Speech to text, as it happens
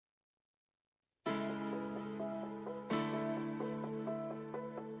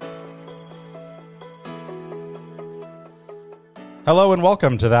Hello and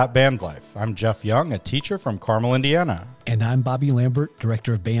welcome to That Band Life. I'm Jeff Young, a teacher from Carmel, Indiana. And I'm Bobby Lambert,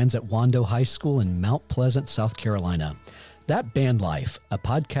 Director of Bands at Wando High School in Mount Pleasant, South Carolina. That Band Life, a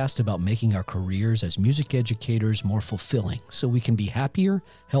podcast about making our careers as music educators more fulfilling so we can be happier,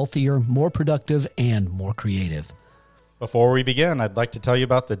 healthier, more productive, and more creative. Before we begin, I'd like to tell you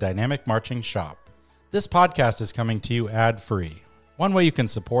about the Dynamic Marching Shop. This podcast is coming to you ad-free. One way you can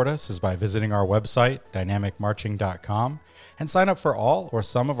support us is by visiting our website, dynamicmarching.com, and sign up for all or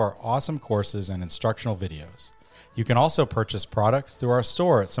some of our awesome courses and instructional videos. You can also purchase products through our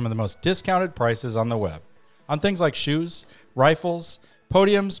store at some of the most discounted prices on the web, on things like shoes, rifles,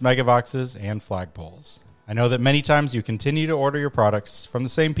 podiums, megavoxes, and flagpoles. I know that many times you continue to order your products from the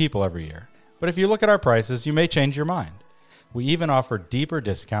same people every year, but if you look at our prices, you may change your mind. We even offer deeper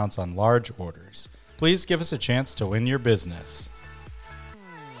discounts on large orders. Please give us a chance to win your business.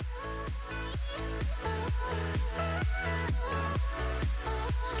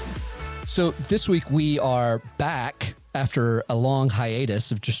 So this week we are back after a long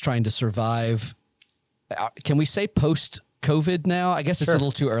hiatus of just trying to survive. Can we say post-COVID now? I guess it's a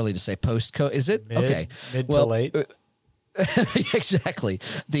little too early to say post-COVID. Is it? Okay. Mid to late. Exactly.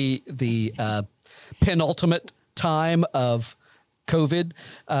 The penultimate time of COVID.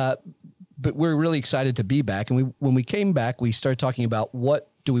 But we're really excited to be back. And when we came back, we started talking about what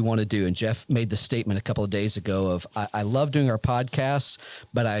do we want to do? And Jeff made the statement a couple of days ago of, I love doing our podcasts,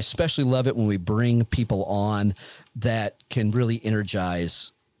 but I especially love it when we bring people on that can really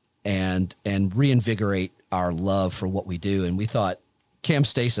energize and reinvigorate our love for what we do. And we thought Cam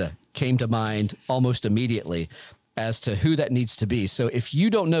Stasa came to mind almost immediately as to who that needs to be. So if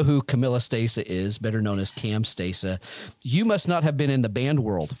you don't know who Camilla Stasa is, better known as Cam Stasa, you must not have been in the band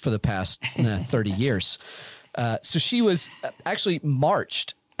world for the past 30 years. So she was actually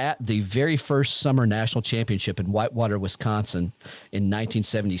marched at the very first Summer National Championship in Whitewater, Wisconsin in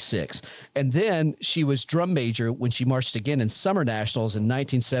 1976. And then she was drum major when she marched again in Summer Nationals in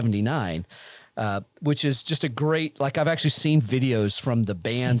 1979, which is just a great, like I've actually seen videos from the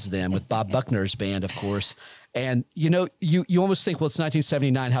bands then with Bob Buckner's band, of course. And, you know, you almost think, well, it's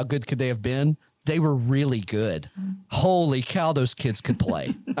 1979. How good could they have been? They were really good. Holy cow, those kids could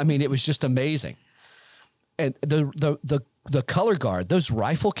play. I mean, it was just amazing. And the color guard, those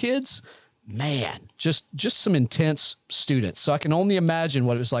rifle kids, man, just some intense students. So I can only imagine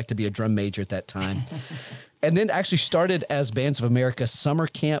what it was like to be a drum major at that time. And then actually started as Bands of America summer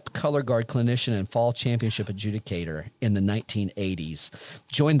camp color guard clinician and fall championship adjudicator in the 1980s.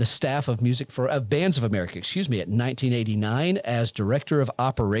 Joined the staff of Bands of America, at 1989 as director of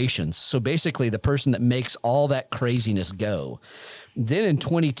operations. So basically the person that makes all that craziness go. Then in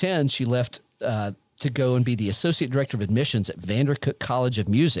 2010, she left to go and be the associate director of admissions at Vandercook College of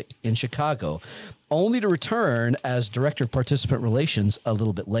Music in Chicago, only to return as director of participant relations a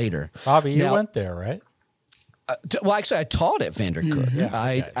little bit later. Bobby, you went there, right? Well, actually, I taught at Vandercook. Mm-hmm.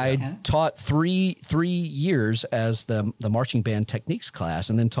 I taught three years as the marching band techniques class,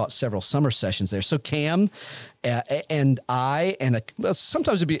 and then taught several summer sessions there. So Cam and I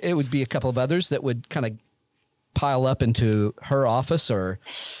sometimes it would be a couple of others that would kind of pile up into her office or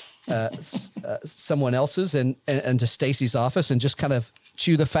someone else's and to Stacy's office and just kind of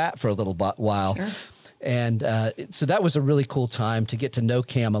chew the fat for a little while. Sure. And so that was a really cool time to get to know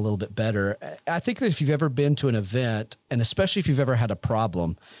Cam a little bit better. I think that if you've ever been to an event, and especially if you've ever had a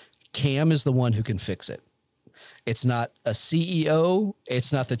problem, Cam is the one who can fix it. It's not a CEO.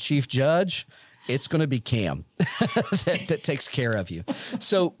 It's not the chief judge. It's going to be Cam that takes care of you.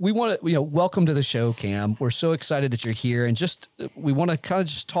 So we want to, welcome to the show, Cam. We're so excited that you're here. And we want to kind of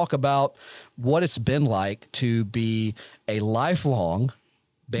just talk about what it's been like to be a lifelong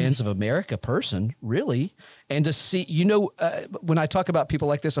Bands of America person, really. And to see, when I talk about people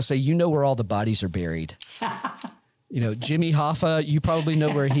like this, I say, where all the bodies are buried. Jimmy Hoffa, you probably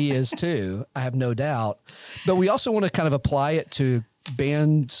know where he is too. I have no doubt. But we also want to kind of apply it to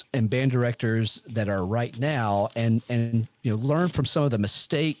bands and band directors that are right now and learn from some of the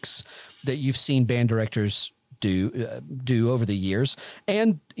mistakes that you've seen band directors do over the years.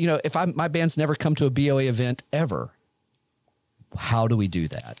 And, if my band's never come to a BOA event ever, how do we do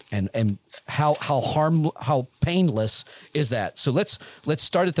that? And how painless is that? So let's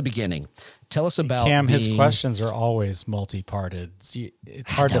start at the beginning. Tell us about Cam. His questions are always multi-parted.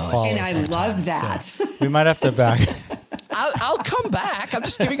 It's hard to follow. And I love that. So we might have to back. I'll come back. I'm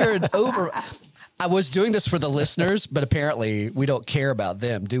just giving her an over. I was doing this for the listeners, but apparently we don't care about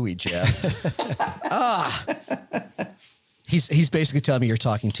them, do we, Jeff? He's basically telling me you're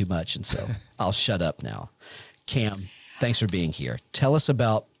talking too much, and so I'll shut up now. Cam, thanks for being here. Tell us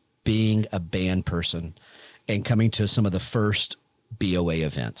about being a band person and coming to some of the first BOA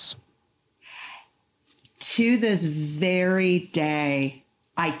events? To this very day,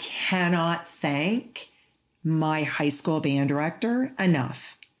 I cannot thank my high school band director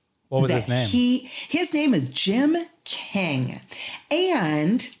enough. What was his name? His name is Jim King.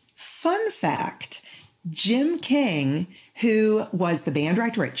 And fun fact, Jim King, who was the band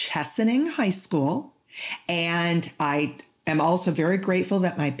director at Chesaning High School, and I am also very grateful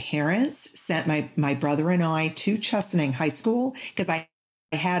that my parents sent my brother and I to Chesaning High School because I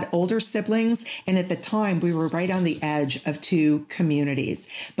had older siblings, and at the time we were right on the edge of two communities.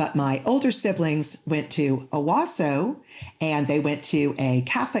 But my older siblings went to Owasso, and they went to a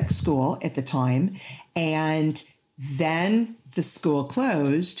Catholic school at the time, and then the school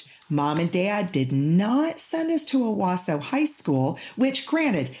closed. Mom and Dad did not send us to Owasso High School, which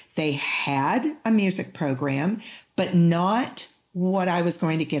granted, they had a music program, but not what I was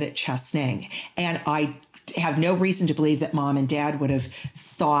going to get at Chesaning. And I have no reason to believe that Mom and Dad would have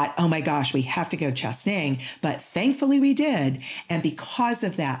thought, oh my gosh, we have to go Chesaning. But thankfully we did. And because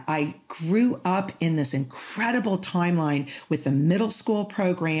of that, I grew up in this incredible timeline with the middle school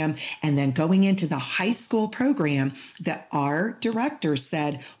program and then going into the high school program that our director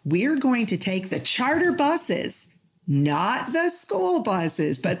said, we're going to take the charter buses, not the school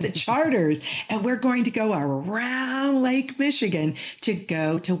buses, but the charters. And we're going to go around Lake Michigan to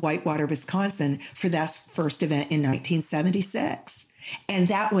go to Whitewater, Wisconsin for that first event in 1976. And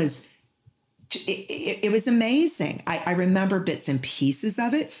that was, it was amazing. I remember bits and pieces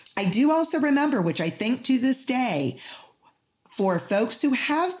of it. I do also remember, which I think to this day, for folks who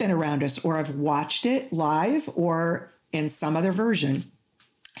have been around us or have watched it live or in some other version,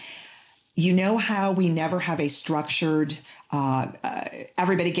 you know how we never have a structured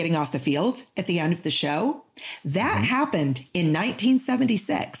everybody getting off the field at the end of the show? That happened in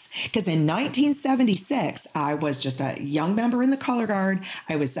 1976, because in 1976, I was just a young member in the color guard.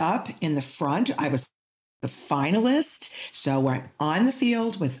 I was up in the front. I was the finalist. So we're on the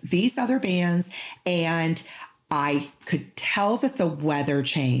field with these other bands, and I could tell that the weather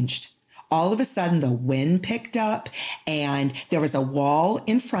changed. All of a sudden, the wind picked up, and there was a wall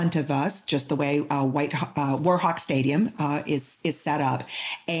in front of us, just the way Warhawk Stadium is set up.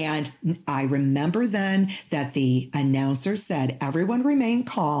 And I remember then that the announcer said, everyone remain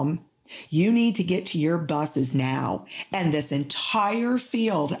calm. You need to get to your buses now. And this entire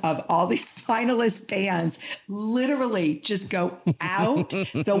field of all these finalist bands literally just go out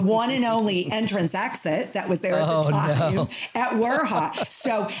the one and only entrance exit that was there at the time at Warhawk.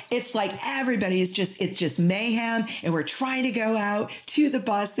 So it's like everybody is it's just mayhem, and we're trying to go out to the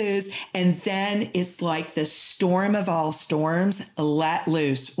buses. And then it's like the storm of all storms let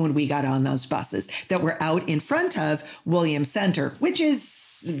loose when we got on those buses that were out in front of Williams Center, which is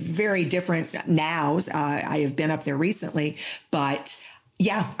very different now. I have been up there recently, but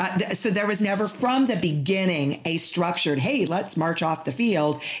yeah. So there was never from the beginning a structured, hey, let's march off the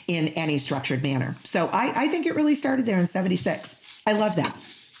field in any structured manner. So I think it really started there in 76. I love that.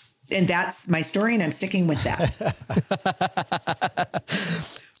 And that's my story, and I'm sticking with that.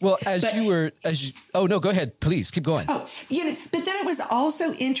 Well, oh no, go ahead, please keep going. Oh, but then it was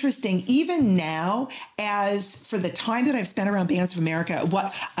also interesting, even now, as for the time that I've spent around Bands of America,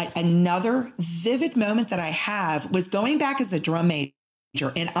 another vivid moment that I have was going back as a drum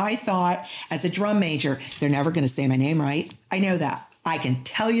major. And I thought, as a drum major, they're never going to say my name right. I know that. I can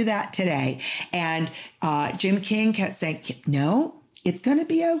tell you that today. And Jim King kept saying, no, it's going to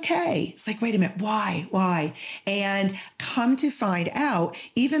be okay. It's like, wait a minute, why? And come to find out,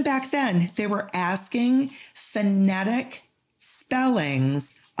 even back then, they were asking phonetic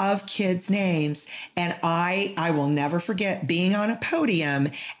spellings of kids' names. And I will never forget being on a podium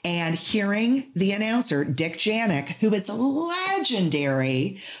and hearing the announcer, Dick Janik, who is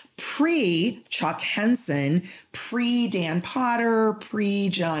legendary, pre-Chuck Henson, pre-Dan Potter,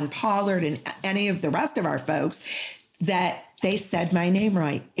 pre-John Pollard, and any of the rest of our folks, that they said my name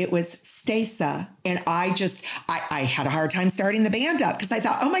right. It was Stasa. And I had a hard time starting the band up because I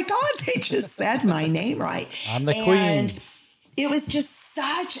thought, oh my God, they just said my name right. I'm the queen. And it was just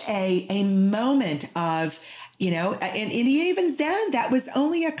such a moment of, and even then, that was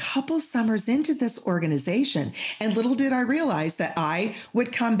only a couple summers into this organization. And little did I realize that I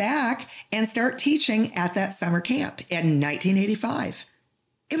would come back and start teaching at that summer camp in 1985.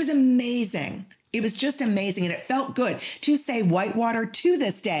 It was amazing. It was just amazing. And it felt good to say Whitewater to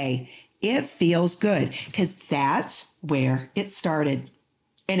this day. It feels good because that's where it started.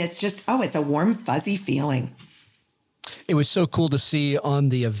 And it's just, it's a warm, fuzzy feeling. It was so cool to see on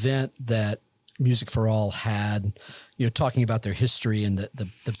the event that Music for All had, talking about their history and the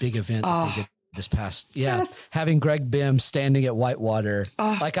big event that they did this past, Yes. having Greg Bim standing at Whitewater.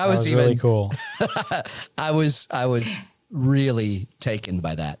 Like I That was was even really cool. I was really taken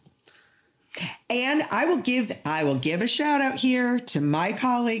by that. And I will give a shout out here to my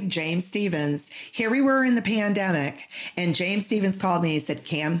colleague, James Stevens. Here we were in the pandemic, and James Stevens called me and said,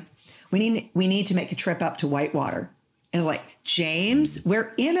 Cam, we need to make a trip up to Whitewater. And I was like, James,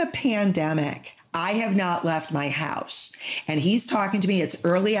 we're in a pandemic. I have not left my house. And he's talking to me. It's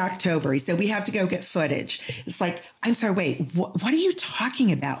early October. He said, we have to go get footage. It's like, I'm sorry, wait, what are you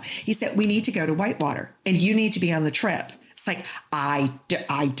talking about? He said, we need to go to Whitewater and you need to be on the trip. It's like, I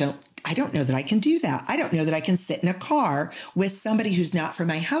don't know that I can do that. I don't know that I can sit in a car with somebody who's not from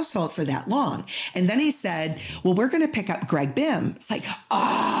my household for that long. And then he said, well, we're going to pick up Greg Bim. It's like,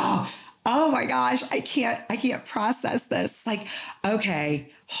 oh my gosh, I can't process this. Like,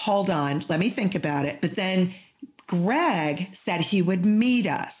 okay, hold on. Let me think about it. But then Greg said he would meet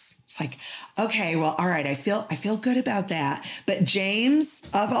us. It's like, okay, well, all right. I feel good about that. But James,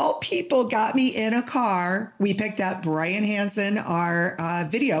 of all people, got me in a car. We picked up Brian Hansen, our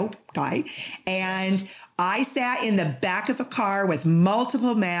video guy, and I sat in the back of a car with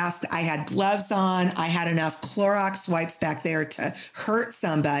multiple masks. I had gloves on. I had enough Clorox wipes back there to hurt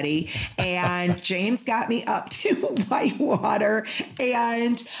somebody. And James got me up to Whitewater.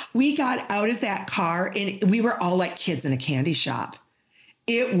 And we got out of that car and we were all like kids in a candy shop.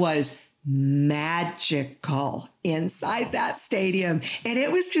 It was magical inside that stadium. And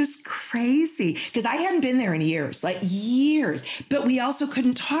it was just crazy because I hadn't been there in years, but we also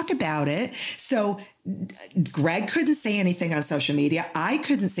couldn't talk about it. So Greg couldn't say anything on social media. I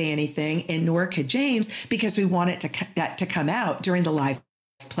couldn't say anything, and nor could James, because we wanted to come out during the live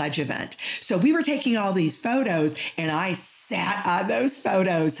pledge event. So we were taking all these photos, and I sat on those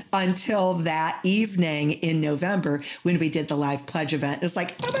photos until that evening in November when we did the live pledge event. It's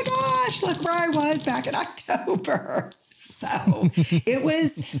like, oh my gosh, look where I was back in October. So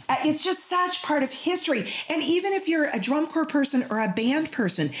it's just such part of history. And even if you're a drum corps person or a band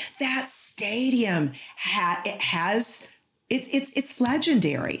person, that stadium it's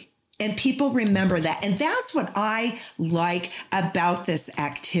legendary. And people remember that. And that's what I like about this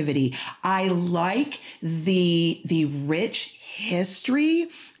activity. I like the rich history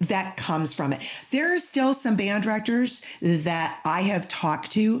that comes from it. There are still some band directors that I have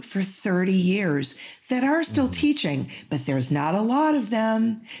talked to for 30 years that are still teaching, but there's not a lot of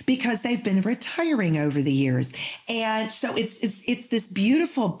them because they've been retiring over the years. And so it's this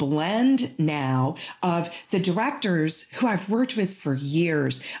beautiful blend now of the directors who I've worked with for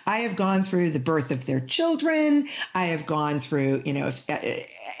years. I have gone through the birth of their children. I have gone through,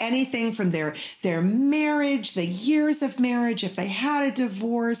 anything from their marriage, the years of marriage, if they had a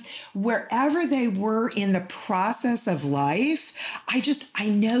divorce, wherever they were in the process of life. I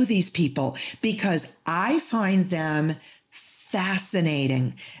know these people because I find them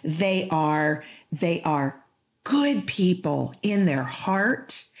fascinating. They are good people in their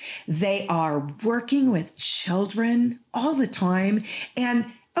heart. They are working with children all the time. And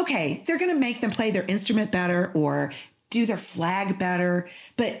okay, they're going to make them play their instrument better or do their flag better,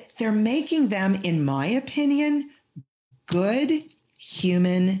 but they're making them, in my opinion, good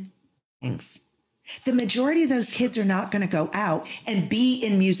human beings. The majority of those kids are not going to go out and be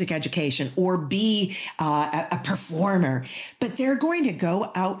in music education or be a performer, but they're going to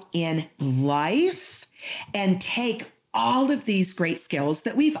go out in life and take all of these great skills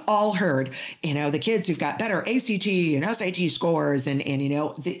that we've all heard, the kids who've got better ACT and SAT scores and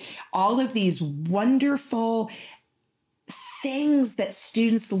all of these wonderful things that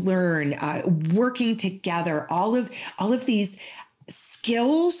students learn, working together, all of these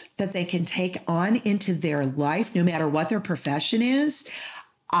skills that they can take on into their life, no matter what their profession is.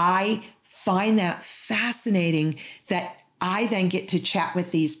 I find that fascinating that I then get to chat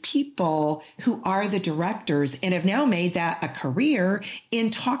with these people who are the directors and have now made that a career in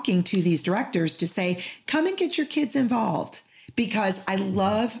talking to these directors to say, come and get your kids involved because I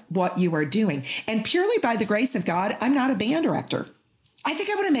love what you are doing. And purely by the grace of God, I'm not a band director. I think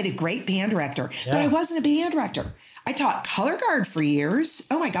I would have made a great band director, but I wasn't a band director. I taught color guard for years.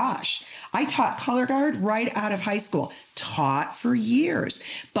 Oh my gosh. I taught color guard right out of high school, taught for years,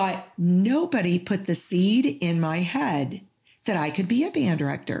 but nobody put the seed in my head that I could be a band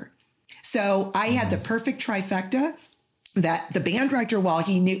director. So I had the perfect trifecta that the band director, while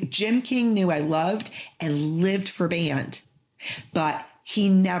he knew, Jim King knew I loved and lived for band, but he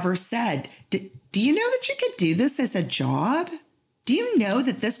never said, do you know that you could do this as a job? Do you know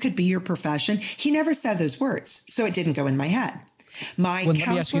that this could be your profession? He never said those words, so it didn't go in my head. My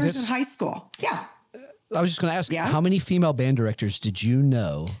counselors in high school. Yeah. I was just going to ask, how many female band directors did you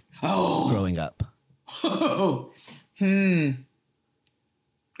know growing up?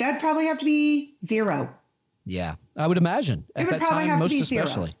 That'd probably have to be 0. Yeah, I would imagine at would that probably time, have to most be 0.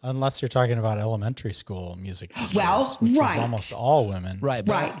 especially. Unless you're talking about elementary school music teachers, Well, which right. was almost all women. Right.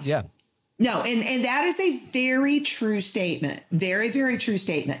 Right. Yeah. No, and that is a very true statement. Very, very true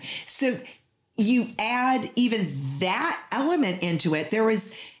statement. So you add even that element into it.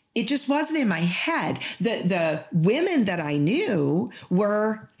 It just wasn't in my head. The women that I knew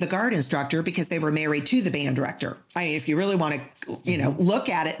were the guard instructor because they were married to the band director. I mean, if you really want to, look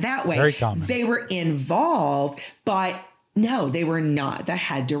at it that way, Very common. They were involved, but no, they were not the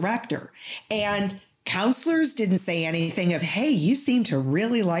head director. And counselors didn't say anything of, hey, you seem to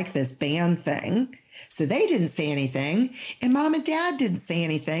really like this band thing. So they didn't say anything. And mom and dad didn't say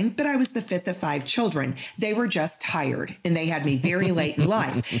anything, but I was the 5th of 5 children. They were just tired and they had me very late in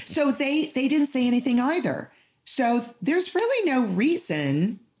life. So they didn't say anything either. So there's really no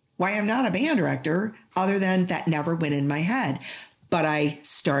reason why I'm not a band director other than that never went in my head. But I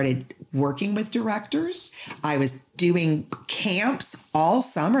started working with directors. I was doing camps all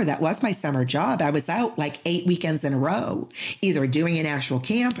summer. That was my summer job. I was out like 8 weekends in a row, either doing an actual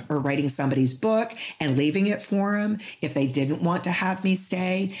camp or writing somebody's book and leaving it for them if they didn't want to have me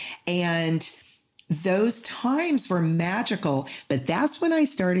stay. And those times were magical. But that's when I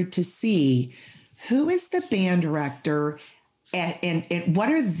started to see who is the band director and what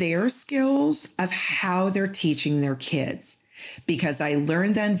are their skills of how they're teaching their kids. Because I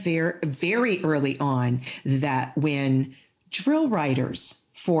learned then very, very early on that when drill writers,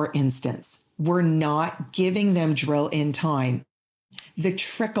 for instance, were not giving them drill in time, the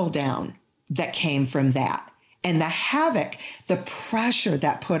trickle down that came from that and the havoc, the pressure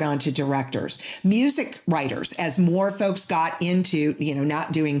that put onto directors, music writers, as more folks got into,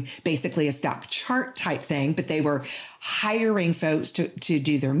 not doing basically a stock chart type thing, but they were hiring folks to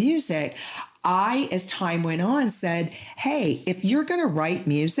do their music. I, as time went on, said, hey, if you're going to write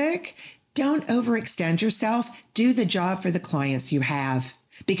music, don't overextend yourself. Do the job for the clients you have,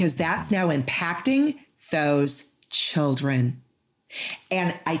 because that's now impacting those children.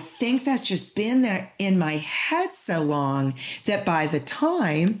 And I think that's just been there in my head so long that by the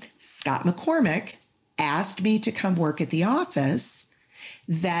time Scott McCormick asked me to come work at the office,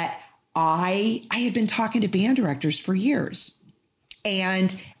 that I had been talking to band directors for years.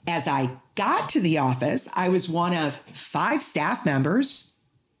 And as I got to the office, I was one of 5 staff members,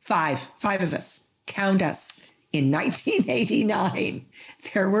 five of us, count us. In 1989,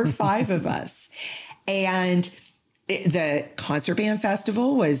 there were 5 of us. And the Concert Band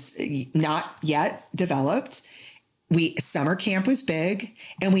Festival was not yet developed. Summer camp was big,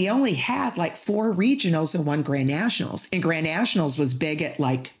 and we only had like 4 regionals and 1 Grand Nationals. And Grand Nationals was big at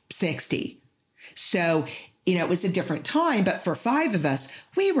like 60. So it was a different time, but for 5 of us,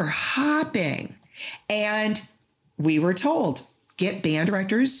 we were hopping. And we were told, get band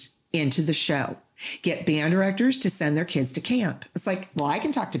directors into the show. Get band directors to send their kids to camp. It's like, well, I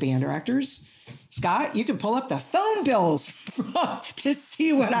can talk to band directors. Scott, you can pull up the phone bills to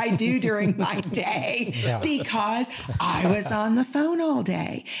see what I do during my day because I was on the phone all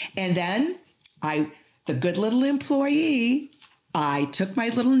day. And then the good little employee, I took my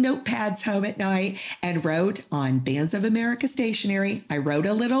little notepads home at night and wrote on Bands of America stationery. I wrote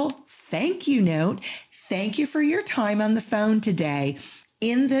a little thank you note. Thank you for your time on the phone today.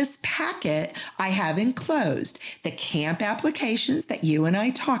 In this packet, I have enclosed the camp applications that you and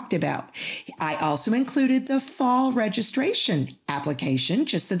I talked about. I also included the fall registration application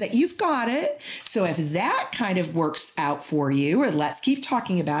just so that you've got it. So if that kind of works out for you, or let's keep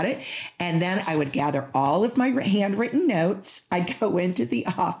talking about it. And then I would gather all of my handwritten notes. I'd go into the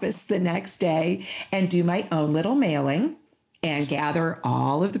office the next day and do my own little mailing and gather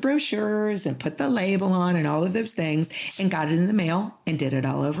all of the brochures and put the label on and all of those things and got it in the mail and did it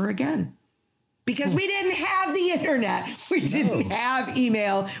all over again. Because we didn't have the internet. We didn't have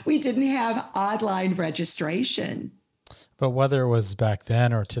email. We didn't have online registration. But whether it was back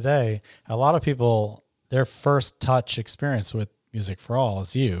then or today, a lot of people, their first touch experience with Music for All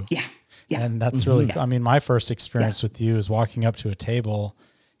is you. Yeah. Yeah. And that's really, I mean, my first experience with you is walking up to a table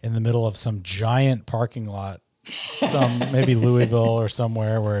in the middle of some giant parking lot, some maybe Louisville or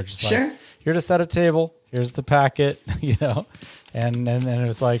somewhere, where it's just like, you're just at a table, here's the packet, and it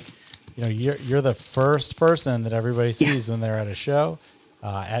was like, you're the first person that everybody sees when they're at a show.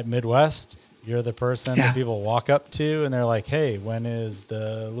 At Midwest, you're the person that people walk up to and they're like, hey, when is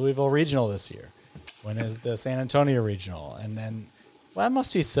the Louisville Regional this year? When is the San Antonio Regional? And then, well, that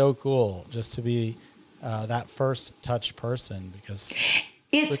must be so cool just to be that first touch person, because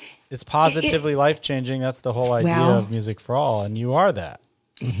it's positively life-changing. That's the whole idea of Music for All, and you are that.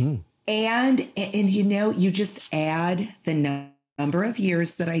 And you just add the number of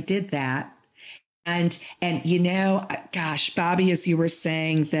years that I did that. And gosh, Bobby, as you were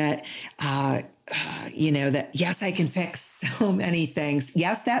saying that, that yes, I can fix so many things.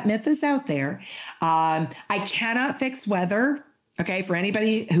 Yes, that myth is out there. I cannot fix weather. Okay. For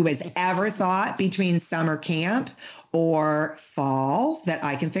anybody who has ever thought between summer camp or fall that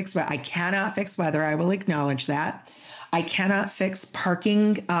I can fix weather, I cannot fix weather. I will acknowledge that. I cannot fix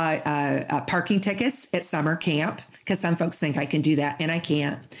parking tickets at summer camp, because some folks think I can do that and I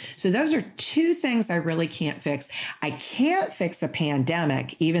can't. So those are two things I really can't fix. I can't fix a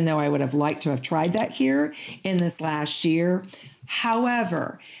pandemic, even though I would have liked to have tried that here in this last year.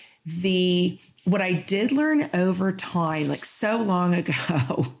 However, what I did learn over time, like so long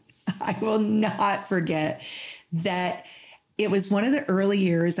ago, I will not forget that it was one of the early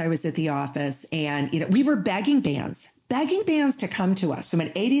years I was at the office, and we were begging bands to come to us. So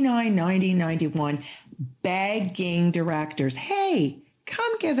in 89, 90, 91, begging directors, hey,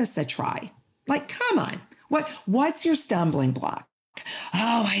 come give us a try. Like, come on. What's your stumbling block?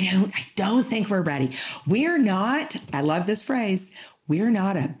 Oh, I don't think we're ready. We're not, I love this phrase, we're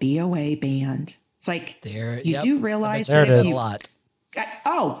not a BOA band. It's like, do realize that it is a lot.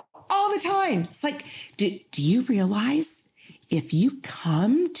 Oh, all the time. It's like, do you realize if you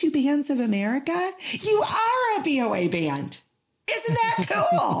come to Bands of America, you are a BOA band? Isn't that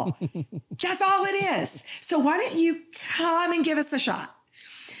cool? That's all it is. So why don't you come and give us a shot?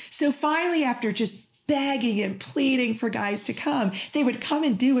 So finally, after just begging and pleading for guys to come, they would come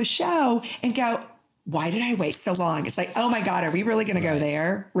and do a show and go, why did I wait so long? It's like, oh my God, are we really going to go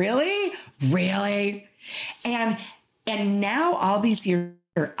there? Really? And now all these years,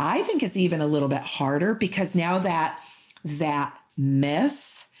 I think it's even a little bit harder, because now that myth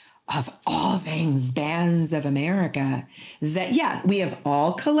of all things Bands of America that, we have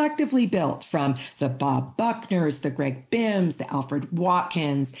all collectively built, from the Bob Buckners, the Greg Bims, the Alfred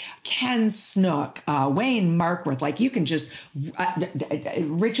Watkins, Ken Snook, Wayne Markworth, like you can just,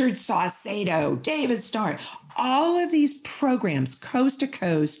 Richard Saucedo, David Starr, all of these programs, coast to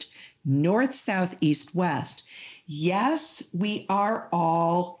coast, north, south, east, west. Yes, we've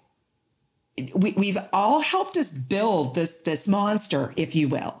all helped us build this monster, if you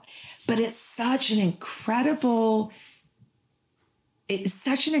will. But it's such an incredible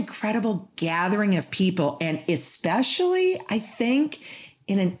gathering of people. And especially, I think,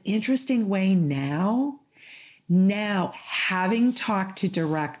 in an interesting way now, having talked to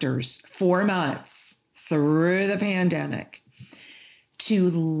directors 4 months through the pandemic, to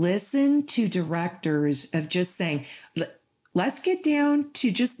listen to directors of just saying, let's get down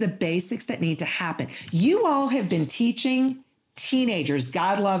to just the basics that need to happen. You all have been teaching teenagers,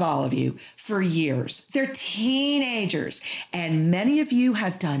 God love all of you, for years. They're teenagers. And many of you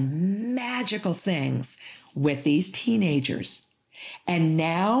have done magical things with these teenagers. And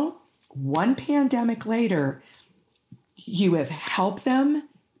now, one pandemic later, you have helped them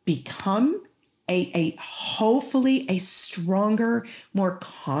become hopefully a stronger, more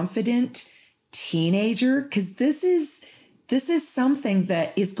confident teenager, because this is something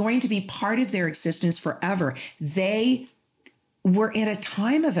that is going to be part of their existence forever. They were in a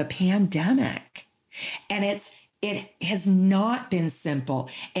time of a pandemic, and it has not been simple.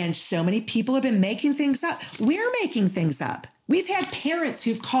 And so many people have been making things up. We're making things up. We've had parents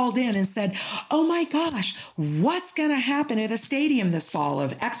who've called in and said, oh my gosh, what's going to happen at a stadium this fall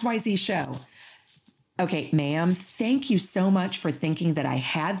of XYZ show? Okay, ma'am, thank you so much for thinking that I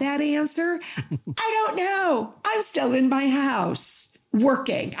had that answer. I don't know. I'm still in my house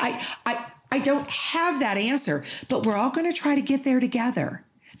working. I don't have that answer, but we're all going to try to get there together,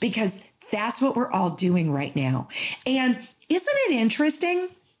 because that's what we're all doing right now. And isn't it interesting?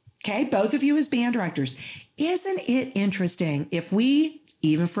 Okay, both of you as band directors, isn't it interesting if we,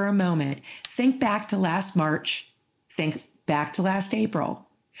 even for a moment, think back to last March, think back to last April,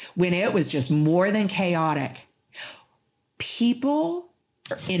 when it was just more than chaotic? People,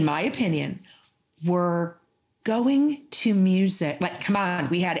 in my opinion, were going to music. Like, come on,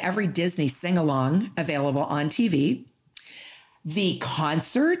 we had every Disney sing-along available on TV. The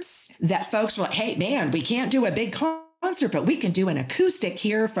concerts that folks were like, hey, man, we can't do a big concert, but we can do an acoustic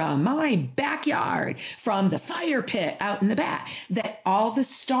here from my backyard, from the fire pit out in the back. That all the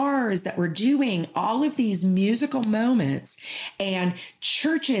stars that were doing all of these musical moments, and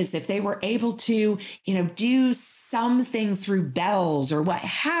churches, if they were able to, do something through bells or what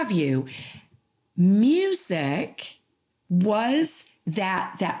have you, music was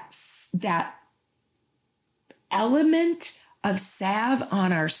that element of salve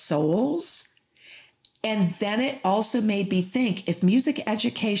on our souls And then it also made me think, if music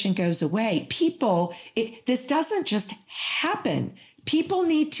education goes away, this doesn't just happen. People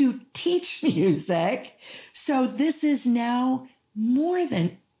need to teach music. So this is now more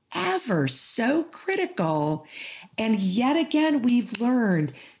than ever so critical. And yet again, we've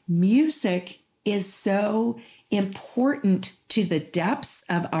learned music is so important to the depths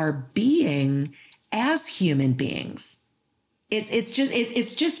of our being as human beings. It's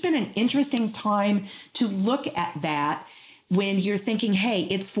just been an interesting time to look at that when you're thinking, hey,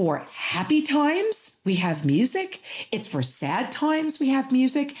 it's for happy times, we have music. It's for sad times, we have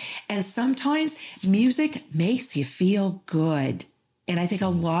music. And sometimes music makes you feel good. And I think a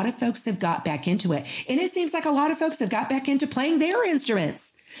lot of folks have got back into it. And it seems like a lot of folks have got back into playing their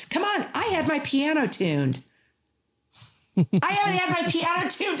instruments. Come on, I had my piano tuned. I haven't had my piano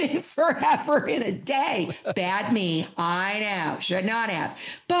tuned in forever in a day. Bad me. I know. Should not have.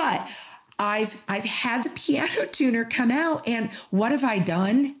 But I've had the piano tuner come out, and what have I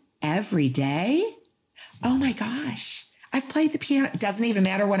done every day? Oh my gosh. I've played the piano. It doesn't even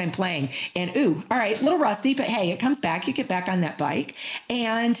matter what I'm playing. And ooh, all right, a little rusty, but hey, it comes back. You get back on that bike.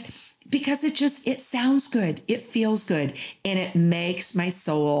 And because it sounds good. It feels good. And it makes my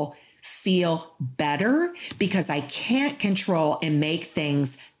soul feel better, because I can't control and make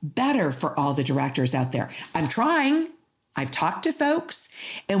things better for all the directors out there. I'm trying. I've talked to folks,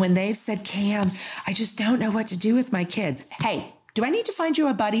 and when they've said, Cam, I just don't know what to do with my kids. Hey, do I need to find you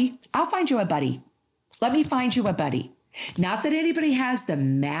a buddy? I'll find you a buddy. Let me find you a buddy. Not that anybody has the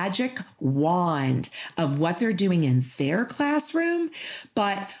magic wand of what they're doing in their classroom,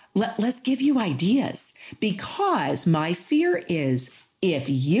 but let's give you ideas, because my fear is, if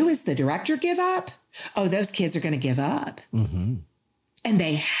you as the director give up, those kids are going to give up. Mm-hmm. And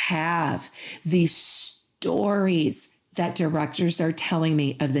they have these stories that directors are telling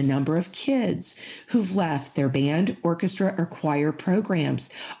me of the number of kids who've left their band, orchestra, or choir programs.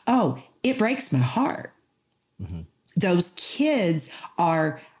 Oh, it breaks my heart. Mm-hmm. Those kids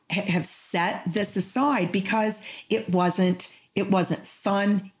have set this aside because it wasn't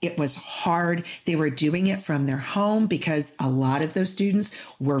fun. It was hard. They were doing it from their home because a lot of those students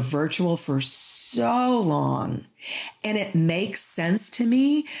were virtual for so long. And it makes sense to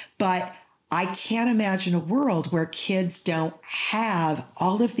me, but I can't imagine a world where kids don't have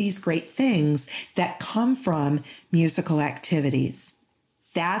all of these great things that come from musical activities.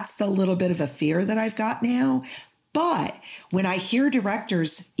 That's the little bit of a fear that I've got now. But when I hear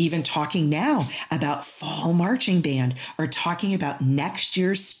directors even talking now about fall marching band, or talking about next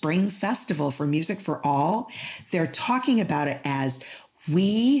year's spring festival for Music for All, they're talking about it as,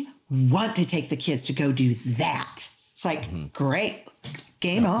 we want to take the kids to go do that. It's like, great,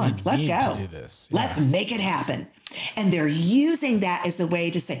 game on, let's go. Do this. Yeah. Let's make it happen. And they're using that as a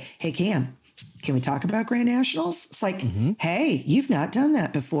way to say, hey, Cam, can we talk about Grand Nationals? It's like, hey, you've not done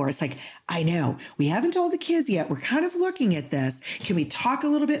that before. It's like, I know, we haven't told the kids yet. We're kind of looking at this. Can we talk a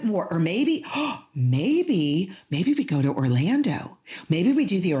little bit more? Or maybe we go to Orlando. Maybe we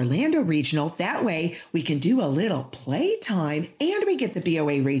do the Orlando regional. That way we can do a little playtime and we get the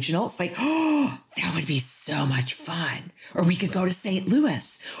BOA regional. It's like, that would be so much fun. Or we could go to St.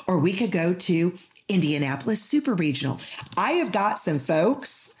 Louis, or we could go to Indianapolis Super Regional. I have got some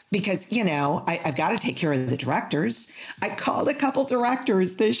folks, because, I've got to take care of the directors. I called a couple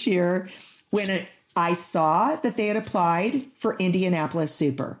directors this year when I saw that they had applied for Indianapolis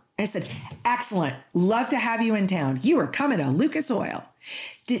Super. I said, excellent. Love to have you in town. You are coming to Lucas Oil.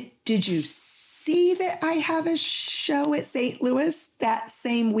 Did you see that I have a show at St. Louis that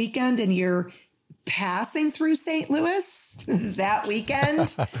same weekend, and you're passing through St. Louis that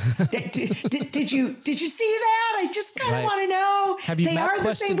weekend? Did you see that? I just kind of want to know. Have you they are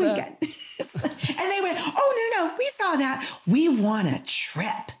the same weekend. And they went, oh, no, we saw that. We want a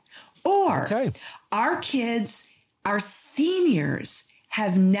trip. Or our kids, our seniors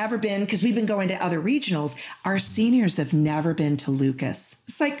have never been, because we've been going to other regionals, our seniors have never been to Lucas.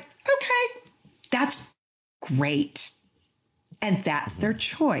 It's like, okay, that's great. And that's their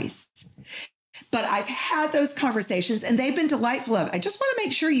choice. But I've had those conversations and they've been delightful. I just want to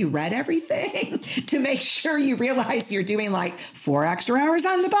make sure you read everything to make sure you realize you're doing like 4 extra hours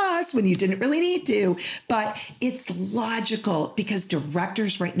on the bus when you didn't really need to. But it's logical, because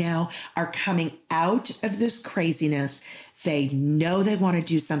directors right now are coming out of this craziness. They know they want to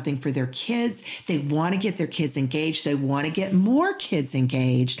do something for their kids. They want to get their kids engaged. They want to get more kids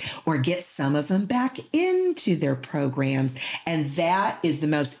engaged, or get some of them back into their programs. And that is the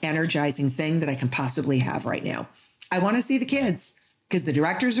most energizing thing that I can possibly have right now. I want to see the kids, because the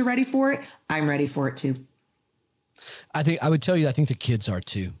directors are ready for it. I'm ready for it too. I think the kids are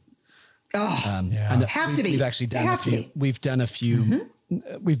too. I know have to be. We've actually done They a have to few. be. We've done a few.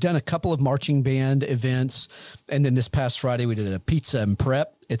 We've done a couple of marching band events, and then this past Friday we did a pizza and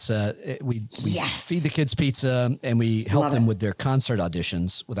prep. We Yes. feed the kids pizza, and we help Love them it. with their concert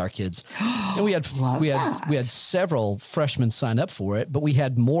auditions with our kids. And we had several freshmen sign up for it, but we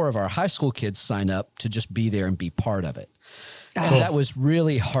had more of our high school kids sign up to just be there and be part of it. And that was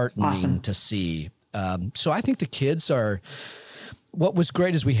really heartening to see. So I think the kids are. What was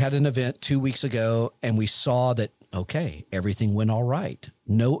great is we had an event 2 weeks ago, and we saw that, okay, everything went all right.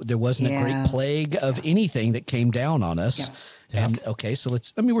 No, there wasn't a great plague of anything that came down on us. And okay, so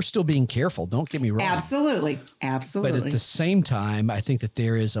we're still being careful. Don't get me wrong. Absolutely. But at the same time, I think that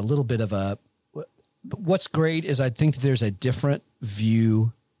there is a little bit of what's great is I think that there's a different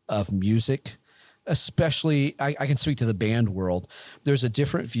view of music, especially I can speak to the band world. There's a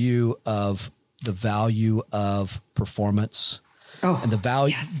different view of the value of performance. And the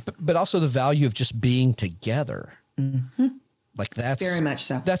value, but also the value of just being together. Like that's very much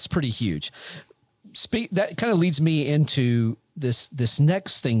so. That's pretty huge. That kind of leads me into this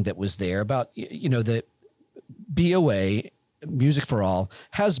next thing that was there about, the BOA, Music for All,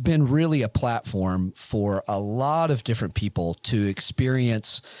 has been really a platform for a lot of different people to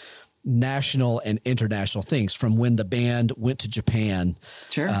experience national and international things, from when the band went to Japan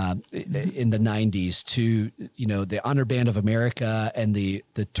in the 90s to, the Honor Band of America and the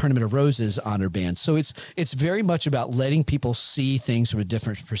Tournament of Roses Honor Band. So it's very much about letting people see things from a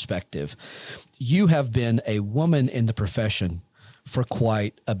different perspective. You have been a woman in the profession for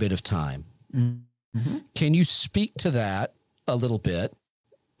quite a bit of time. Can you speak to that a little bit?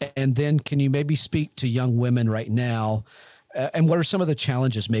 And then can you maybe speak to young women right now? And what are some of the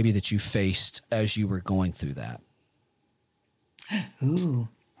challenges maybe that you faced as you were going through that? Ooh,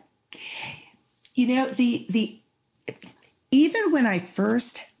 the even when I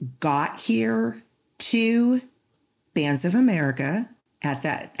first got here to Bands of America at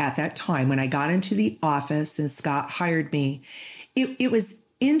that time, when I got into the office and Scott hired me, it was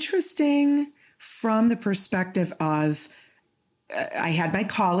interesting from the perspective of, I had my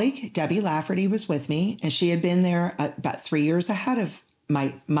colleague, Debbie Lafferty, was with me, and she had been there about 3 years ahead of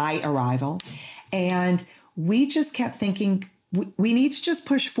my arrival. And we just kept thinking, we need to just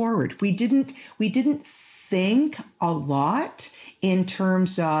push forward. We didn't think a lot in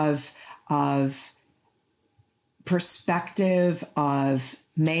terms of perspective of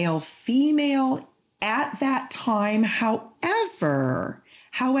male, female at that time. However,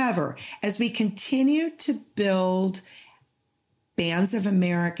 as we continue to build Bands of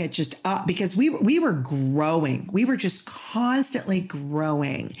America just up, because we were growing. We were just constantly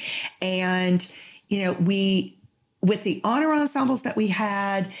growing. And, with the honor ensembles that we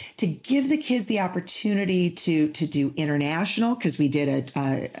had, to give the kids the opportunity to do international, because we did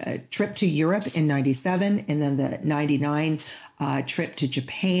a trip to Europe in 97 and then the 99 trip to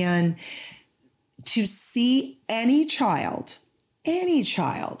Japan, to see any child,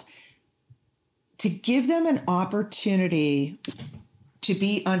 to give them an opportunity to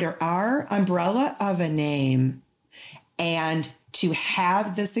be under our umbrella of a name and to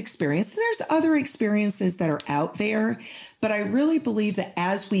have this experience. And there's other experiences that are out there, but I really believe that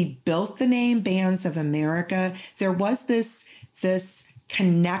as we built the name Bands of America, there was this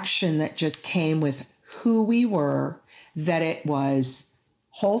connection that just came with who we were, that it was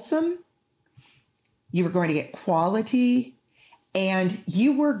wholesome, you were going to get quality, and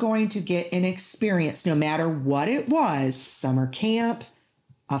you were going to get an experience, no matter what it was, summer camp,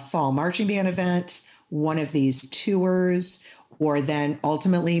 a fall marching band event, one of these tours, or then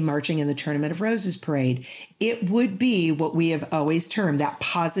ultimately marching in the Tournament of Roses parade. It would be what we have always termed that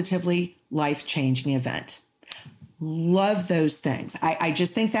positively life-changing event. Love those things. I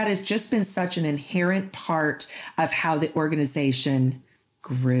just think that has just been such an inherent part of how the organization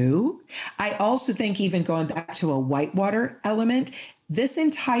grew. I also think, even going back to a Whitewater element, this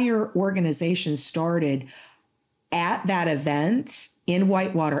entire organization started at that event in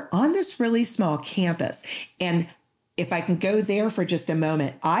Whitewater on this really small campus. And if I can go there for just a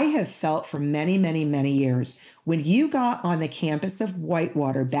moment, I have felt for many, many, many years, when you got on the campus of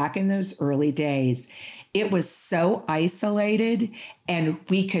Whitewater back in those early days, it was so isolated, and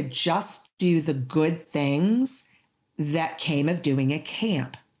we could just do the good things that came of doing a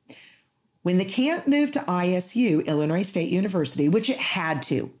camp. When the camp moved to ISU, Illinois State University, which it had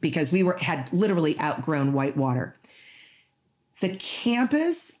to, because we had literally outgrown Whitewater, the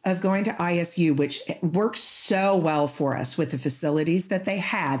campus of going to ISU, which worked so well for us with the facilities that they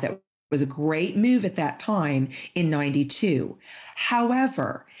had, that was a great move at that time in 92.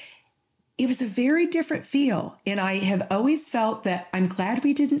 However, it was a very different feel. And I have always felt that I'm glad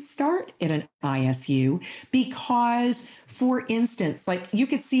we didn't start at an ISU because, for instance, like you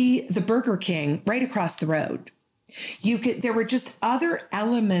could see the Burger King right across the road. There were just other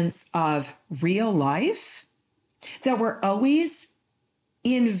elements of real life that were always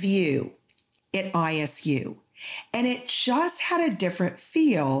in view at ISU. And it just had a different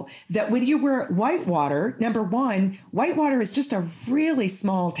feel that when you were at Whitewater, number one, Whitewater is just a really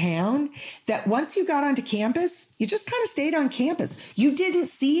small town that once you got onto campus, you just kind of stayed on campus. You didn't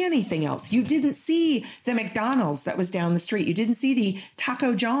see anything else. You didn't see the McDonald's that was down the street. You didn't see the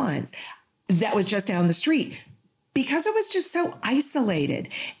Taco John's that was just down the street, because it was just so isolated.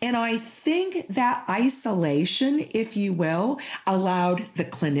 And I think that isolation, if you will, allowed the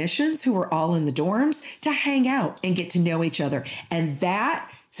clinicians who were all in the dorms to hang out and get to know each other. And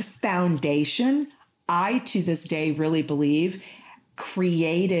that foundation, I to this day really believe,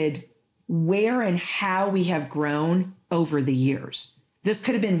 created where and how we have grown over the years. This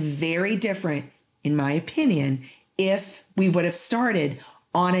could have been very different, in my opinion, if we would have started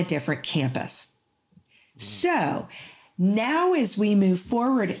on a different campus. So now as we move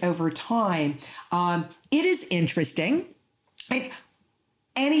forward over time, it is interesting.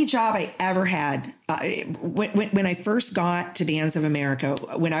 Any job I ever had, when I first got to Bands of America,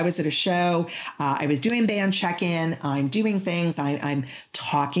 when I was at a show, I was doing band check-in, I'm doing things, I'm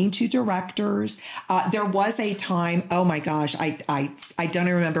talking to directors. There was a time, oh my gosh, I don't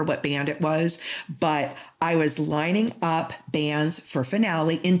remember what band it was, but I was lining up bands for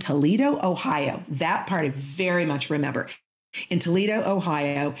finale in Toledo, Ohio. That part I very much remember. In Toledo,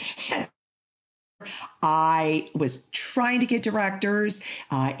 Ohio. I was trying to get directors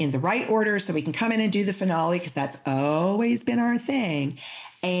in the right order so we can come in and do the finale, because that's always been our thing.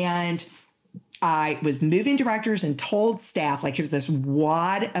 And I was moving directors and told staff, like, here's this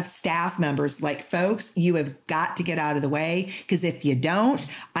wad of staff members, like, folks, you have got to get out of the way, because if you don't,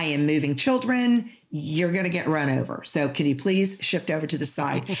 I am moving children. You're going to get run over. So can you please shift over to the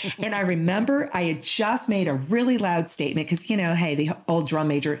side? And I remember I had just made a really loud statement because, hey, the old drum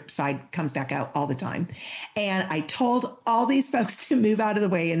major side comes back out all the time. And I told all these folks to move out of the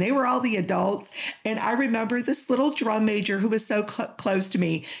way, and they were all the adults. And I remember this little drum major who was so close to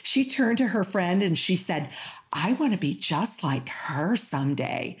me, she turned to her friend and she said, I want to be just like her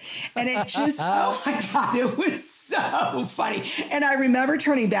someday. And it just, oh my God, it was so funny. And I remember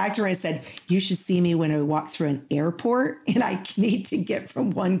turning back to her and said, you should see me when I walk through an airport and I need to get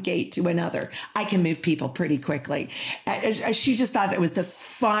from one gate to another. I can move people pretty quickly. She just thought that was the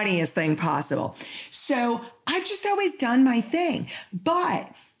funniest thing possible. So I've just always done my thing. But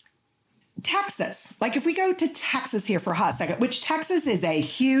Texas, like if we go to Texas here for a hot second, which Texas is a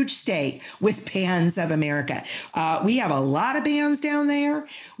huge state with Bands of America. We have a lot of bands down there.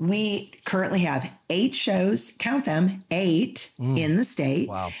 We currently have 8 shows, count them, 8 in the state.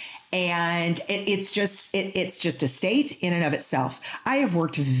 Wow. And it's just a state in and of itself. I have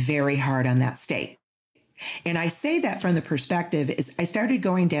worked very hard on that state. And I say that from the perspective is I started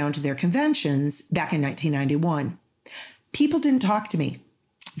going down to their conventions back in 1991. People didn't talk to me.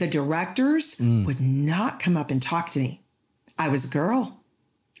 The directors would not come up and talk to me. I was a girl.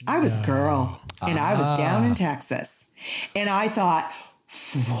 And I was down in Texas. And I thought,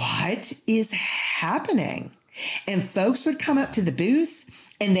 what is happening? And folks would come up to the booth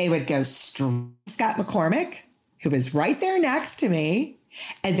and they would go straight to Scott McCormick, who was right there next to me,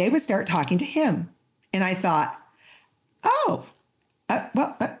 and they would start talking to him. And I thought,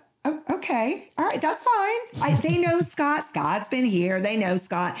 okay. All right. That's fine. They know Scott. Scott's been here. They know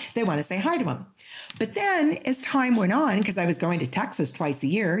Scott. They want to say hi to him. But then as time went on, because I was going to Texas twice a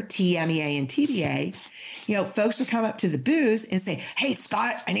year, TMEA and TBA, folks would come up to the booth and say, hey,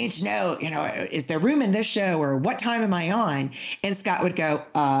 Scott, I need to know, is there room in this show or what time am I on? And Scott would go,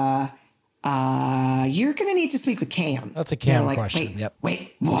 you're going to need to speak with Cam. That's a Cam question.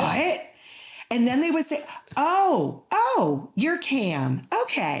 Wait, what? Yep. And then they would say, oh, you're Cam.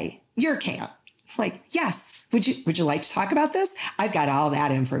 Okay, you're Cam. Like, yes. Would you like to talk about this? I've got all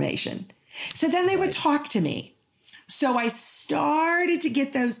that information. So then they would talk to me. So I started to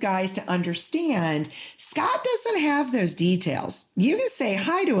get those guys to understand Scott doesn't have those details. You can say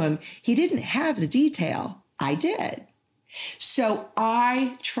hi to him. He didn't have the detail. I did. So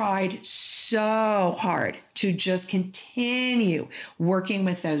I tried so hard to just continue working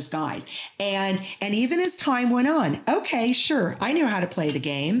with those guys. And even as time went on, okay, sure, I knew how to play the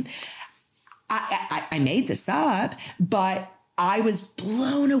game. I made this up, but I was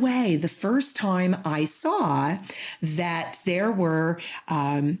blown away the first time I saw that there were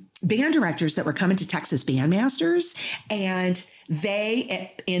band directors that were coming to Texas Bandmasters, and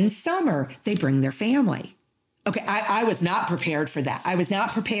they, in summer, they bring their family. Okay, I was not prepared for that. I was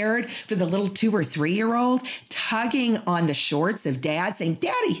not prepared for the little 2 or 3 year old tugging on the shorts of dad saying,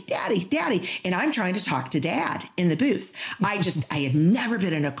 "Daddy, daddy, daddy." And I'm trying to talk to dad in the booth. I had never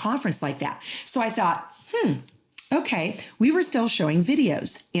been in a conference like that. So I thought, okay, we were still showing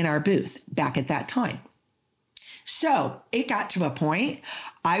videos in our booth back at that time. So it got to a point,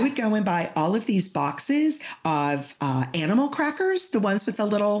 I would go and buy all of these boxes of animal crackers, the ones with the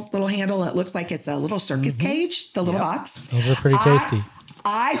little handle that looks like it's a little circus cage, the little box. Those are pretty tasty.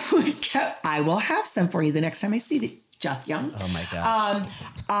 I will have some for you the next time I see you, Jeff Young. Oh my gosh.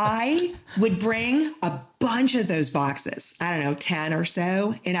 I would bring a bunch of those boxes, I don't know, 10 or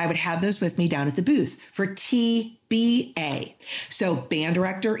so, and I would have those with me down at the booth for TBA. So band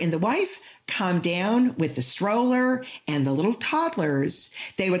director and the wife come down with the stroller and the little toddlers.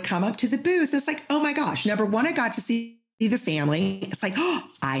 They would come up to the booth. It's like, oh my gosh. Number one, I got to see the family. It's like, oh,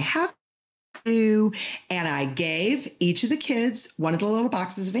 I have to. And I gave each of the kids one of the little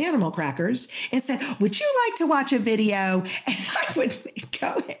boxes of animal crackers and said, "Would you like to watch a video?" And I would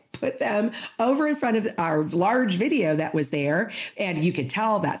go and put them over in front of our large video that was there. And you could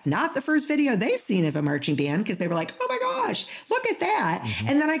tell that's not the first video they've seen of a marching band, because they were like, "Oh my gosh, look at that."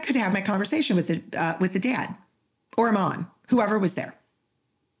 And then I could have my conversation with the dad or mom, whoever was there.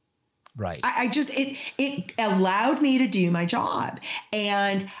 Right. It allowed me to do my job.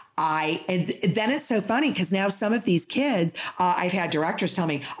 And then it's so funny because now some of these kids, I've had directors tell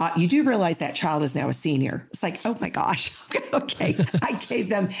me, "You do realize that child is now a senior." It's like, oh my gosh. Okay. I gave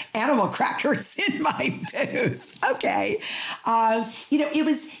them animal crackers in my booth. Okay.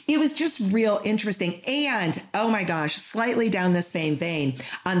 It was just real interesting. And oh my gosh, slightly down the same vein,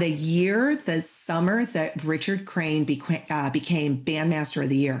 on the summer that Richard Crane became Bandmaster of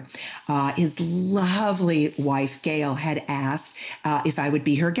the Year, his lovely wife, Gail, had asked if I would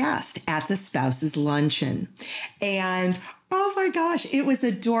be her guest at the spouses luncheon. And oh my gosh, it was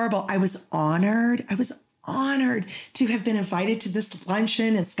adorable. I was honored to have been invited to this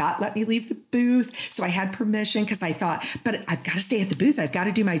luncheon, and Scott let me leave the booth. So I had permission because I thought, but I've got to stay at the booth. I've got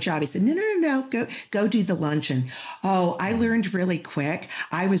to do my job. He said, no, go do the luncheon. Oh, I learned really quick.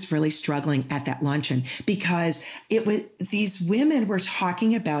 I was really struggling at that luncheon because these women were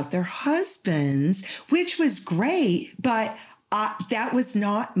talking about their husbands, which was great, but that was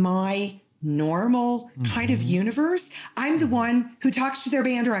not my normal kind of universe. I'm the one who talks to their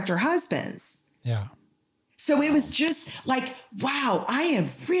band director husbands. Yeah. So it was just like, wow, I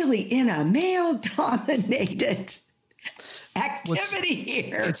am really in a male-dominated activity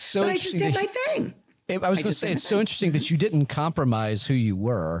here. It's so but I just did my thing. I was going to say, it's so interesting that you didn't compromise who you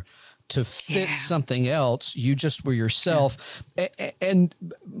were to fit something else. You just were yourself. And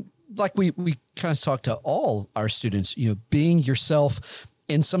like we kind of talk to all our students, being yourself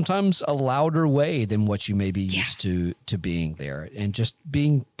in sometimes a louder way than what you may be used to being there, and just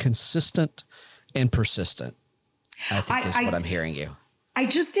being consistent and persistent, I think is what I'm hearing you. I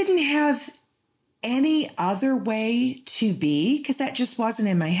just didn't have any other way to be, because that just wasn't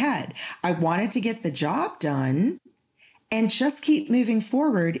in my head. I wanted to get the job done and just keep moving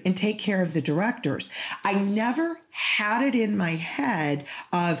forward and take care of the directors. I never had it in my head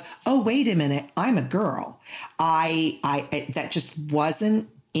of, oh, wait a minute, I'm a girl. That just wasn't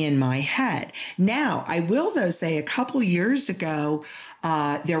in my head. Now, I will, though, say a couple years ago,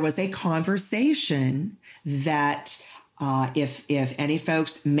 there was a conversation that if any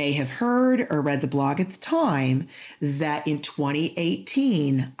folks may have heard or read the blog at the time, that in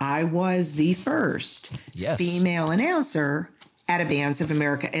 2018, I was the first female announcer at a Bands of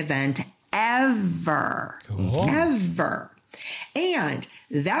America event ever. Cool. Ever. And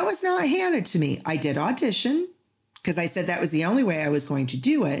that was not handed to me. I did audition, because I said that was the only way I was going to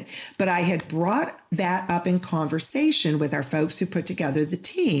do it. But I had brought that up in conversation with our folks who put together the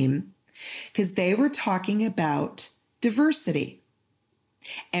team, because they were talking about diversity.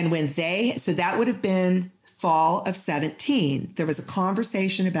 And so that would have been fall of 17. There was a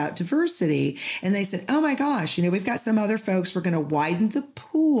conversation about diversity, and they said, oh my gosh, we've got some other folks. We're going to widen the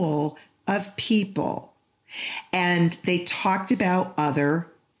pool of people. And they talked about other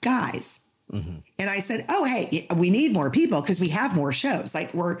guys. Mm-hmm. And I said, oh, hey, we need more people because we have more shows.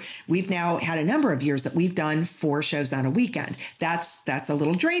 Like we've now had a number of years that we've done 4 shows on a weekend. That's a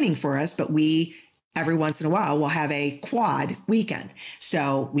little draining for us, but every once in a while we'll have a quad weekend.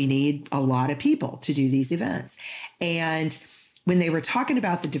 So we need a lot of people to do these events. And when they were talking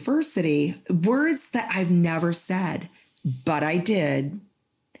about the diversity, words that I've never said but I did.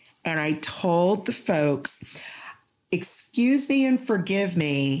 And I told the folks, excuse me and forgive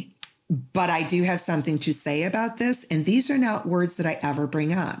me, but I do have something to say about this. And these are not words that I ever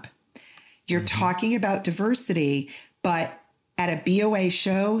bring up. You're talking about diversity, but at a BOA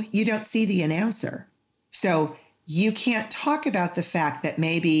show, you don't see the announcer. So you can't talk about the fact that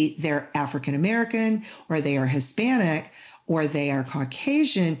maybe they're African American or they are Hispanic or they are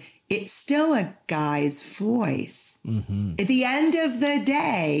Caucasian. It's still a guy's voice. At the end of the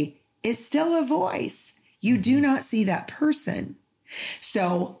day, it's still a voice. You do not see that person.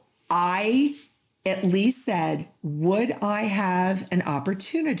 So I at least said, would I have an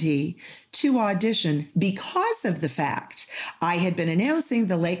opportunity to audition because of the fact I had been announcing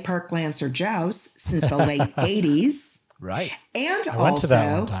the Lake Park Lancer Joust since the late 80s. Right. And I went to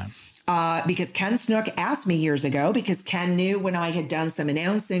that one time. Because Ken Snook asked me years ago, because Ken knew when I had done some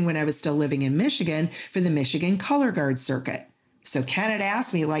announcing when I was still living in Michigan for the Michigan Color Guard circuit. So Ken had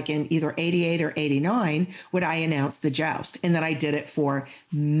asked me, like in either 88 or 89, would I announce the joust? And then I did it for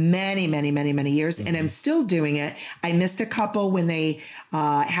many, many, many, many years. And I'm still doing it. I missed a couple when they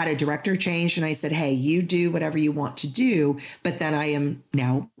had a director change. And I said, hey, you do whatever you want to do. But then I am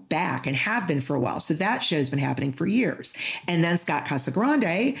now back and have been for a while. So that show's been happening for years. And then Scott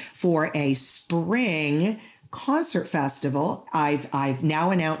Casagrande for a spring concert festival. I've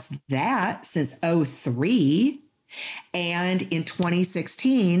now announced that since 2003. And in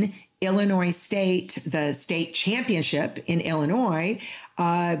 2016, Illinois State, the state championship in Illinois,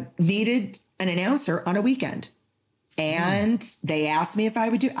 needed an announcer on a weekend. And they asked me if I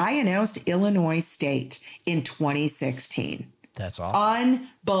would do. I announced Illinois State in 2016. That's awesome.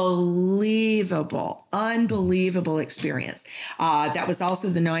 Unbelievable experience. That was also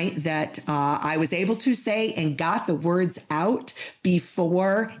the night that I was able to say and got the words out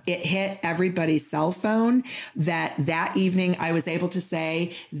before it hit everybody's cell phone. That evening, I was able to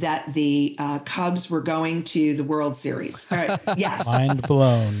say that the Cubs were going to the World Series. Yes. Mind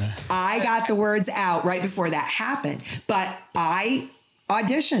blown. I got the words out right before that happened. But I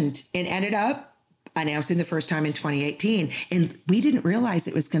auditioned and ended up announcing the first time in 2018. And we didn't realize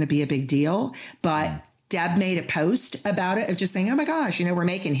it was going to be a big deal, but Deb made a post about it of just saying, oh my gosh, we're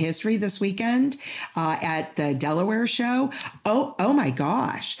making history this weekend at the Delaware show. Oh my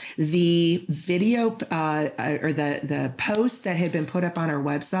gosh. The video or the post that had been put up on our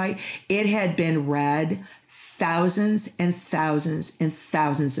website, it had been read thousands and thousands and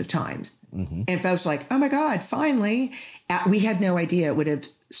thousands of times. And folks were like, oh my God, finally. We had no idea it would have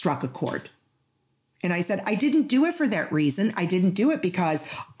struck a chord. And I said, I didn't do it for that reason. I didn't do it because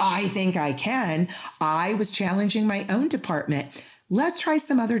I think I can. I was challenging my own department. Let's try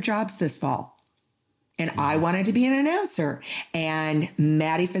some other jobs this fall. And I wanted to be an announcer. And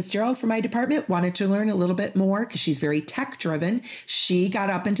Maddie Fitzgerald from my department wanted to learn a little bit more because she's very tech driven. She got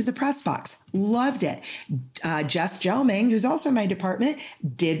up into the press box. Loved it. Jess Gelming, who's also in my department,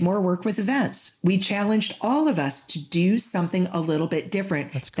 did more work with events. We challenged all of us to do something a little bit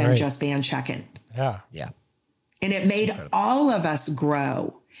different than just band check-in. Yeah. And it made all of us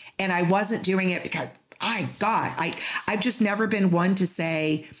grow. And I wasn't doing it because, I've just never been one to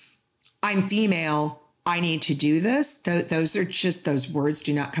say, I'm female, I need to do this. Those are just, those words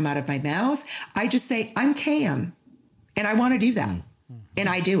do not come out of my mouth. I just say, I'm Cam, and I want to do that. And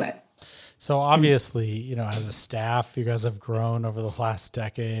I do it. So obviously, as a staff, you guys have grown over the last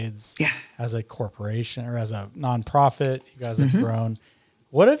decades. Yeah. As a corporation or as a nonprofit, you guys have grown.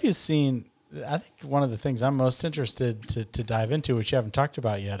 What have you seen? I think one of the things I'm most interested to dive into, which you haven't talked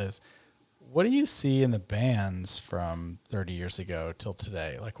about yet, is what do you see in the bands from 30 years ago till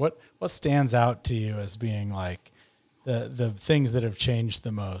today? Like what stands out to you as being like the things that have changed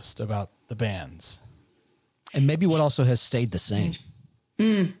the most about the bands? And maybe what also has stayed the same.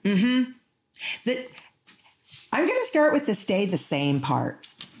 I'm going to start with the stay the same part.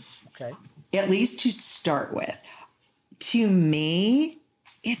 Okay. At least to start with. To me,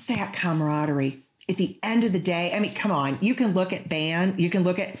 it's that camaraderie. At the end of the day, I mean, come on, you can look at you can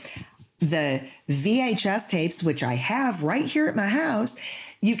look at the VHS tapes, which I have right here at my house.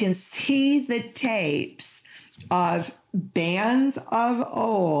 You can see the tapes of bands of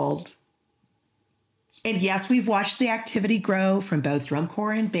old. And yes, we've watched the activity grow from both drum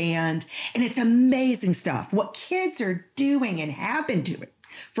corps and band, and it's amazing stuff. What kids are doing and have been doing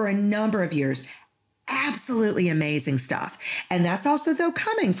for a number of years. Absolutely amazing stuff. And that's also, though,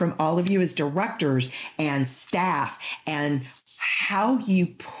 coming from all of you as directors and staff and how you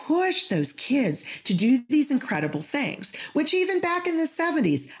push those kids to do these incredible things, which even back in the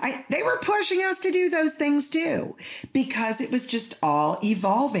 70s, they were pushing us to do those things too, because it was just all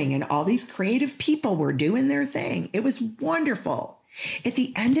evolving and all these creative people were doing their thing. It was wonderful. At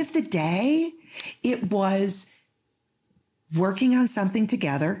the end of the day, it was working on something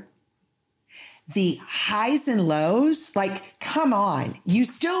together. The highs and lows, like, come on, you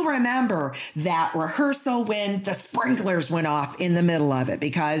still remember that rehearsal when the sprinklers went off in the middle of it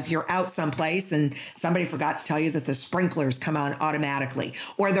because you're out someplace and somebody forgot to tell you that the sprinklers come on automatically,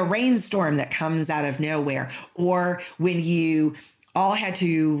 or the rainstorm that comes out of nowhere, or when you all had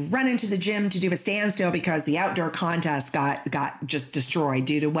to run into the gym to do a standstill because the outdoor contest got just destroyed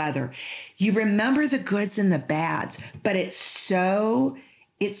due to weather. You remember the goods and the bads, but it's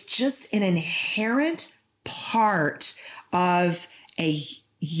just an inherent part of a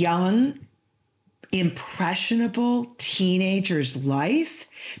young, impressionable teenager's life,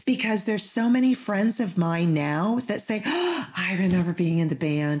 because there's so many friends of mine now that say, oh, I remember being in the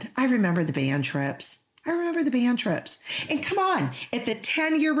band. I remember the band trips. And come on, at the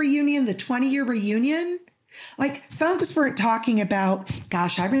 10-year reunion, the 20-year reunion, like, folks weren't talking about,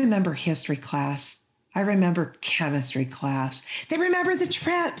 gosh, I remember history class. I remember chemistry class. They remember the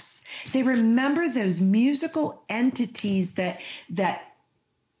trips. They remember those musical entities that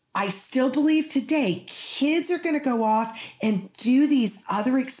I still believe today kids are going to go off and do these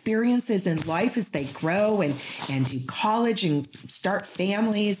other experiences in life as they grow and do college and start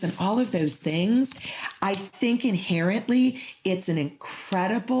families and all of those things. I think inherently it's an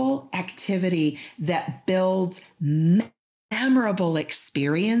incredible activity that builds memorable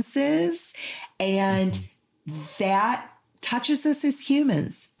experiences, and that touches us as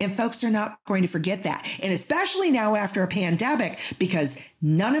humans. And folks are not going to forget that. And especially now after a pandemic, because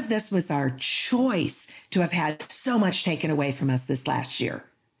none of this was our choice to have had so much taken away from us this last year.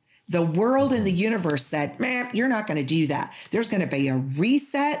 The world and the universe said, man, you're not going to do that. There's going to be a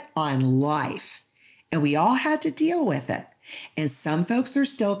reset on life. And we all had to deal with it. And some folks are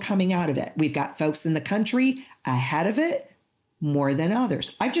still coming out of it. We've got folks in the country ahead of it more than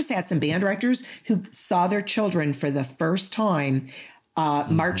others. I've just had some band directors who saw their children for the first time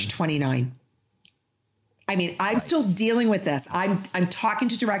March 29. I mean, I'm still dealing with this. I'm talking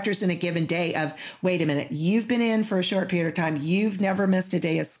to directors in a given day of, wait a minute, you've been in for a short period of time. You've never missed a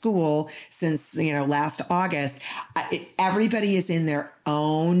day of school since, last August. Everybody is in their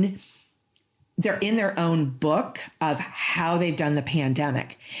own book of how they've done the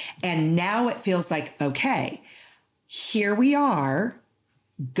pandemic. And now it feels like, okay, here we are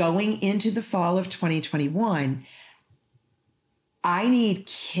going into the fall of 2021. I need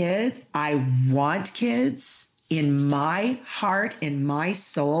kids. I want kids in my heart, in my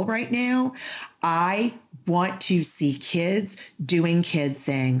soul right now. I want to see kids doing kid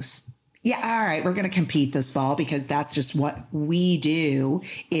things. Yeah, all right, we're going to compete this fall because that's just what we do.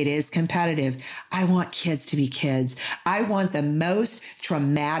 It is competitive. I want kids to be kids. I want the most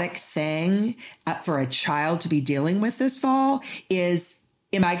traumatic thing for a child to be dealing with this fall is,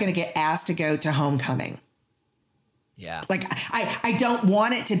 am I going to get asked to go to homecoming? Yeah. Like, I don't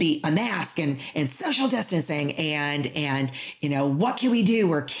want it to be a mask and social distancing and what can we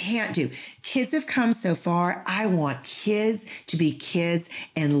do or can't do? Kids have come so far. I want kids to be kids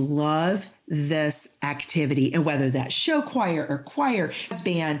and love this activity. And whether that's show choir or choir,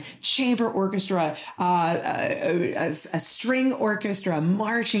 band, chamber orchestra, a string orchestra,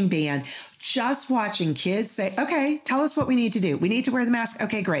 marching band, just watching kids say, okay, tell us what we need to do. We need to wear the mask.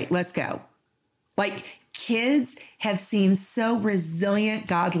 Okay, great. Let's go. Like, kids have seemed so resilient,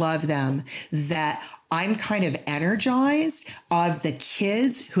 God love them, that I'm kind of energized of the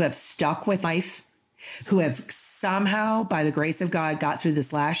kids who have stuck with life, who have somehow, by the grace of God, got through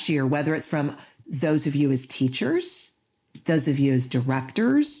this last year, whether it's from those of you as teachers, those of you as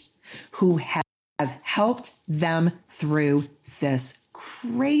directors, who have helped them through this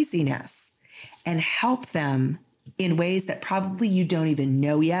craziness and help them in ways that probably you don't even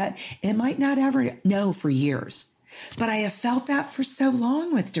know yet and might not ever know for years. But I have felt that for so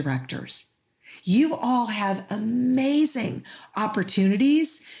long with directors. You all have amazing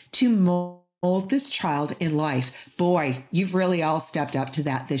opportunities to mold this child in life. Boy, you've really all stepped up to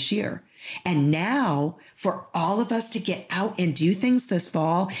that this year. And now for all of us to get out and do things this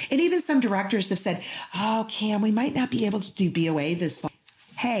fall, and even some directors have said, oh, Cam, we might not be able to do BOA this fall.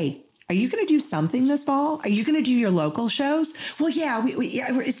 Hey, are you going to do something this fall? Are you going to do your local shows? Well, yeah,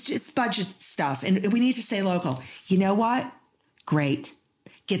 it's budget stuff and we need to stay local. You know what? Great.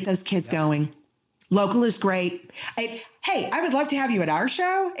 Get those kids going. Local is great. hey, I would love to have you at our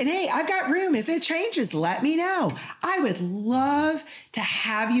show. And hey, I've got room. If it changes, let me know. I would love to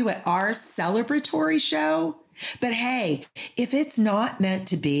have you at our celebratory show. But hey, if it's not meant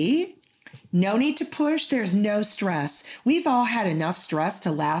to be, no need to push. There's no stress. We've all had enough stress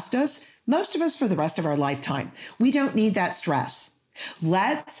to last us, most of us for the rest of our lifetime. We don't need that stress.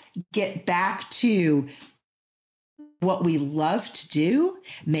 Let's get back to what we love to do,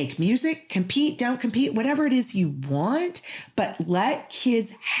 make music, compete, don't compete, whatever it is you want, but let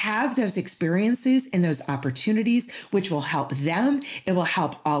kids have those experiences and those opportunities, which will help them. It will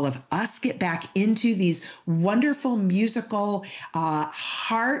help all of us get back into these wonderful musical,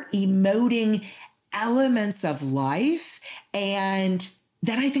 heart emoting elements of life. And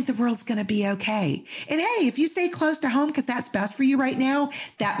then I think the world's going to be okay. And hey, if you stay close to home because that's best for you right now,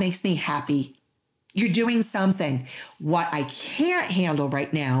 that makes me happy. You're doing something. What I can't handle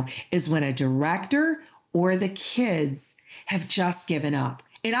right now is when a director or the kids have just given up.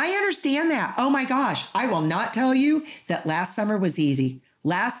 And I understand that. Oh my gosh, I will not tell you that last summer was easy.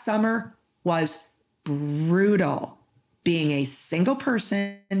 Last summer was brutal. Being a single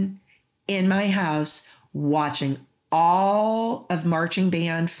person in my house, watching all of marching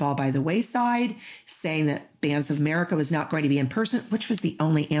band fall by the wayside, saying that Bands of America was not going to be in person, which was the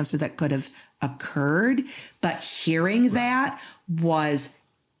only answer that could have occurred. But hearing that was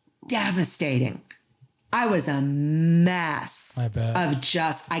devastating. I was a mess of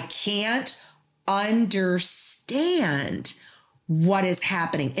just, I can't understand what is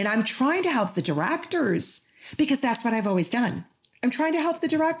happening. And I'm trying to help the directors because that's what I've always done. I'm trying to help the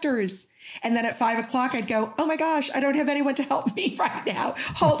directors. And then at 5 o'clock, I'd go, oh my gosh, I don't have anyone to help me right now.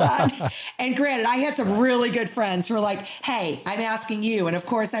 Hold on. And granted, I had some really good friends who were like, hey, I'm asking you. And of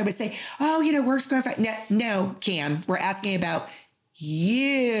course I would say, oh, work's going fine. No, Cam, we're asking about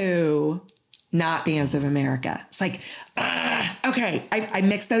you, not Bands of America. It's like, okay, I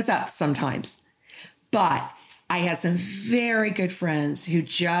mix those up sometimes. But I had some very good friends who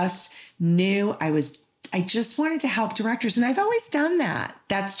just knew I just wanted to help directors. And I've always done that.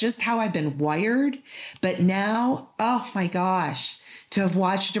 That's just how I've been wired. But now, oh my gosh, to have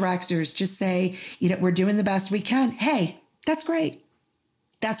watched directors just say, we're doing the best we can. Hey, that's great.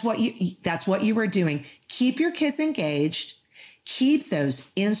 That's what you were doing. Keep your kids engaged, keep those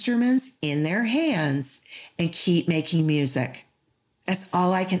instruments in their hands, and keep making music. That's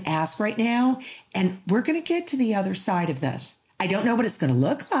all I can ask right now. And we're going to get to the other side of this. I don't know what it's going to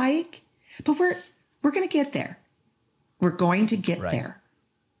look like, but we're going to get there. We're going to get there.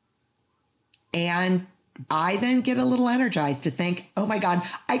 And I then get a little energized to think, oh my God,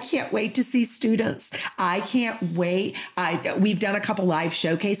 I can't wait to see students. I can't wait. We've done a couple live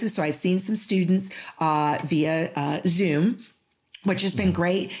showcases. So I've seen some students via Zoom, which has been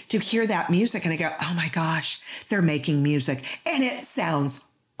great to hear that music. And I go, oh my gosh, they're making music. And it sounds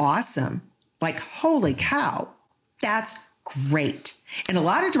awesome. Like, holy cow, that's great. And a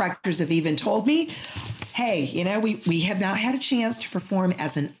lot of directors have even told me, hey, we have not had a chance to perform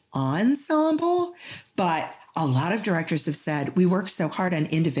as an ensemble, but a lot of directors have said, we work so hard on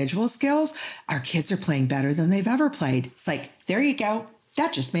individual skills. Our kids are playing better than they've ever played. It's like, there you go.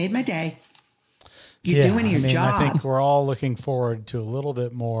 That just made my day. You're doing your job. I think we're all looking forward to a little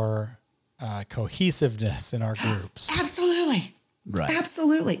bit more cohesiveness in our groups. Absolutely. Right.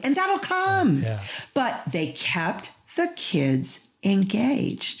 Absolutely. And that'll come. Yeah. But they kept the kids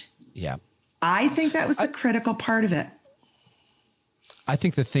engaged. Yeah. I think that was the critical part of it. I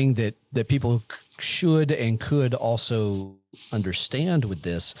think the thing that people should and could also understand with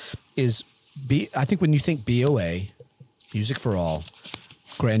this is I think when you think BOA, Music for All,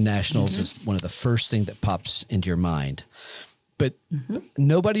 Grand Nationals is one of the first thing that pops into your mind. But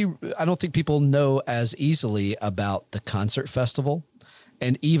I don't think people know as easily about the concert festival.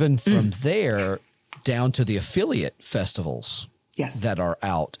 And even from there down to the affiliate festivals that are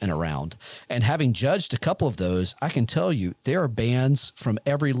out and around. And having judged a couple of those, I can tell you there are bands from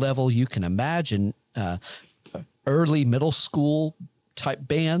every level you can imagine, early middle school type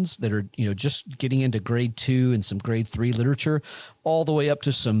bands that are, just getting into grade 2 and some grade 3 literature, all the way up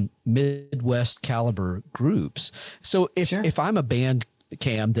to some Midwest caliber groups. So if I'm a band,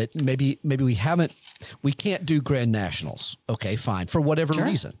 Cam, that maybe we can't do Grand Nationals. Okay, fine. For whatever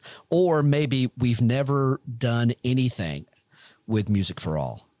reason. Or maybe we've never done anything with Music for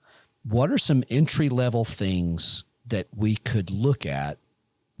All. What are some entry level things that we could look at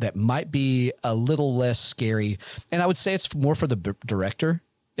that might be a little less scary? And I would say it's more for the director.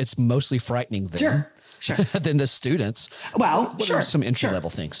 It's mostly frightening them than the students. Well, what are some entry level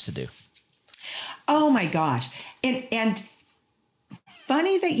things to do? Oh my gosh. And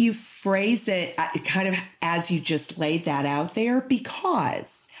funny that you phrase it kind of as you just laid that out there,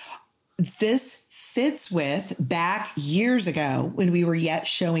 because this fits with back years ago when we were yet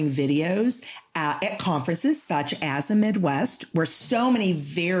showing videos at conferences such as the Midwest, where so many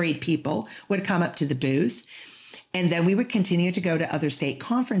varied people would come up to the booth. And then we would continue to go to other state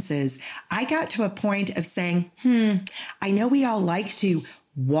conferences. I got to a point of saying, I know we all like to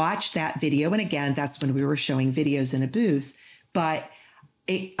watch that video. And again, that's when we were showing videos in a booth. But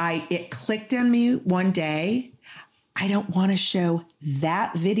it clicked on me one day. I don't want to show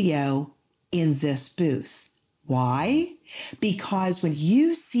that video in this booth. Why? Because when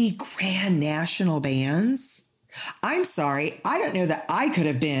you see grand national bands, I'm sorry, I don't know that I could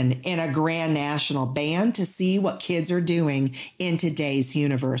have been in a grand national band to see what kids are doing in today's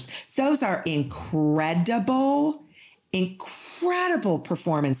universe. Those are incredible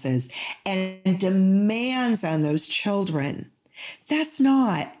performances and demands on those children. That's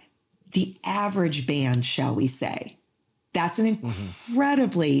not the average band, shall we say. That's an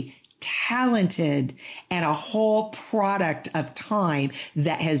incredibly talented and a whole product of time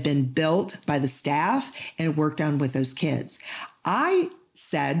that has been built by the staff and worked on with those kids. I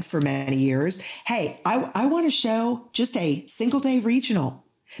said for many years, hey, I want to show just a single day regional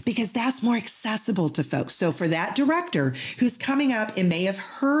because that's more accessible to folks. So for that director who's coming up and may have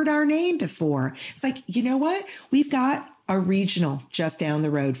heard our name before, it's like, you know what? We've got a regional just down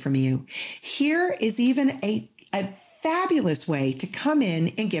the road from you. Here is even a fabulous way to come in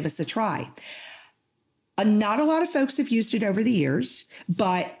and give us a try. Not a lot of folks have used it over the years,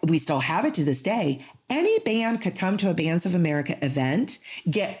 but we still have it to this day. Any band could come to a Bands of America event,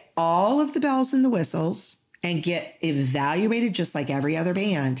 get all of the bells and the whistles, and get evaluated just like every other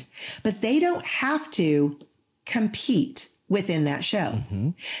band, but they don't have to compete within that show.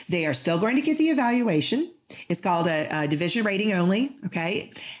 They are still going to get the evaluation. It's called a division rating only.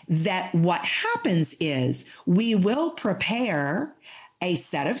 Okay. That what happens is we will prepare a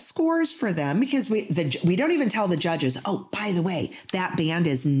set of scores for them because we don't even tell the judges, oh, by the way, that band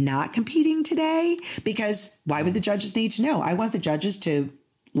is not competing today, because why would the judges need to know? I want the judges to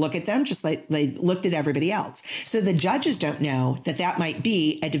look at them just like they looked at everybody else. So the judges don't know that that might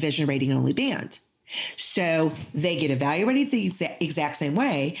be a division rating only band. So they get evaluated the exact same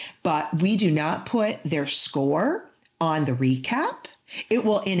way, but we do not put their score on the recap. It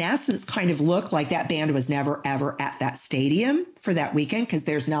will, in essence, kind of look like that band was never, ever at that stadium for that weekend because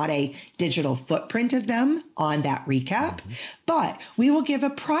there's not a digital footprint of them on that recap. But we will give a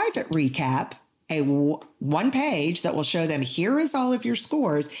private recap, a one page that will show them, here is all of your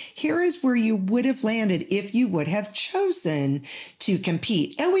scores. Here is where you would have landed if you would have chosen to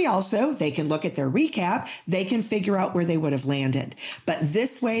compete. And we also, they can look at their recap. They can figure out where they would have landed. But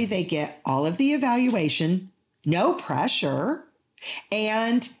this way they get all of the evaluation, no pressure,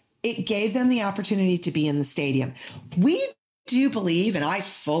 and it gave them the opportunity to be in the stadium. We do believe, and I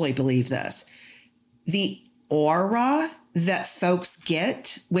fully believe this, the aura that folks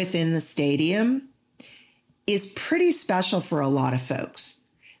get within the stadium is pretty special for a lot of folks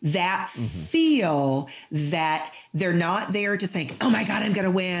that feel that they're not there to think, oh my God, I'm going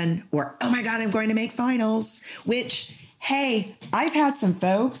to win, or oh my God, I'm going to make finals, which, hey, I've had some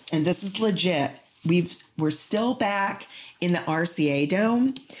folks, and this is legit. We're still back in the RCA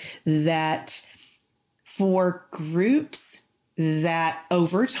Dome, that for groups that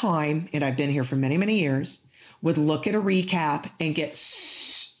over time, and I've been here for many, many years, would look at a recap and get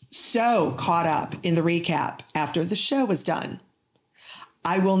so caught up in the recap after the show was done.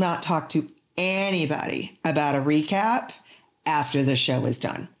 I will not talk to anybody about a recap after the show is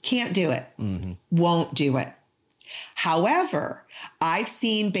done. Can't do it. Won't do it. However, I've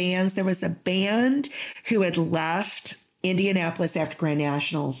seen bands. There was a band who had left Indianapolis after Grand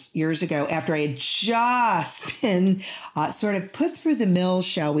Nationals years ago, after I had just been sort of put through the mill,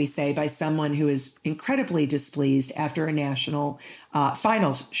 shall we say, by someone who is incredibly displeased after a national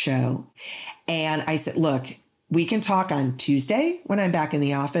finals show. And I said, look, we can talk on Tuesday when I'm back in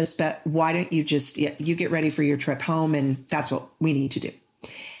the office, but why don't you just, you get ready for your trip home, and that's what we need to do.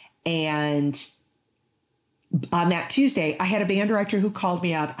 And on that Tuesday, I had a band director who called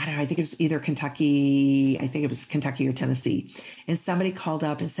me up. I don't know, I think it was either Kentucky or Tennessee. And somebody called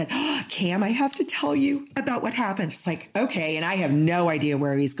up and said, oh, Cam, I have to tell you about what happened. It's like, okay. And I have no idea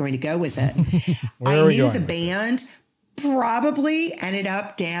where he's going to go with it. I knew the band probably ended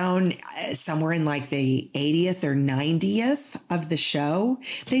up down somewhere in like the 80th or 90th of the show.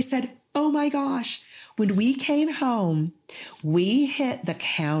 They said, oh my gosh, when we came home, we hit the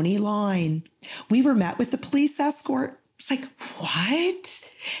county line. We were met with the police escort. It's like, what?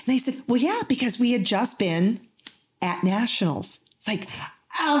 And they said, well, yeah, because we had just been at nationals. It's like,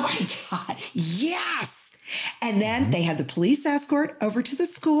 oh my God, yes. And then they had the police escort over to the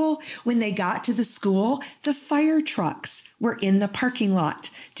school. When they got to the school, the fire trucks were in the parking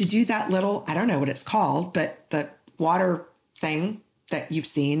lot to do that little, I don't know what it's called, but the water thing that you've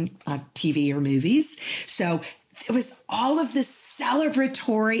seen on TV or movies. So it was all of this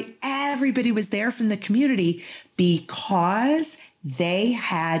celebratory. Everybody was there from the community because they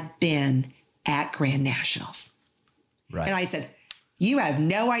had been at Grand Nationals. Right. And I said, you have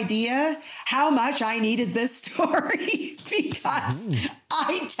no idea how much I needed this story because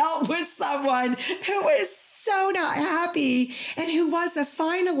I dealt with someone who was so not happy and who was a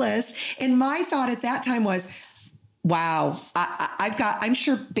finalist. And my thought at that time was, wow, I'm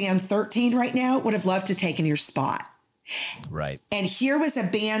sure band 13 right now would have loved to take in your spot. Right. And here was a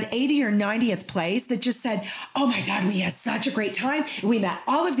band 80 or 90th place that just said, oh my God, we had such a great time. We met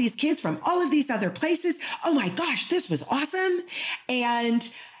all of these kids from all of these other places. Oh my gosh, this was awesome.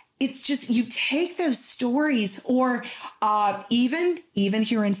 And it's just, you take those stories or even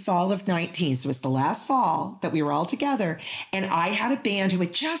here in fall of 19. So it's the last fall that we were all together. And I had a band who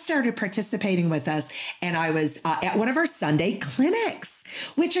had just started participating with us. And I was at one of our Sunday clinics,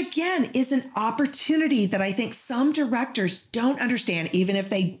 which again is an opportunity that I think some directors don't understand, even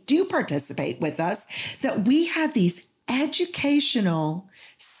if they do participate with us, that we have these educational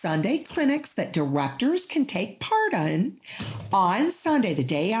Sunday clinics that directors can take part in on Sunday, the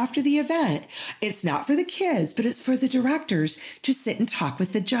day after the event. It's not for the kids, but it's for the directors to sit and talk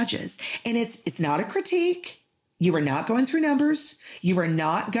with the judges. And it's not a critique. You are not going through numbers. You are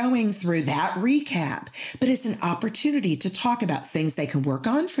not going through that recap, but it's an opportunity to talk about things they can work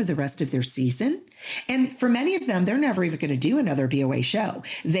on for the rest of their season. And for many of them, they're never even going to do another BOA show.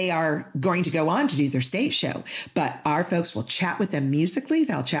 They are going to go on to do their state show, but our folks will chat with them musically.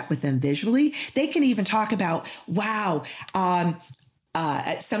 They'll chat with them visually. They can even talk about, wow,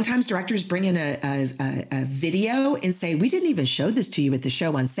 sometimes directors bring in a video and say, we didn't even show this to you at the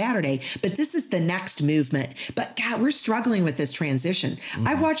show on Saturday, but this is the next movement. But God, we're struggling with this transition. Mm-hmm.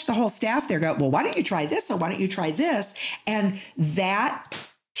 I watched the whole staff there go, well, why don't you try this? Or why don't you try this? And that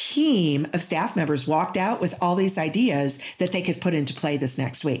team of staff members walked out with all these ideas that they could put into play this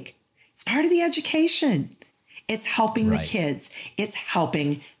next week. It's part of the education. It's helping the kids. It's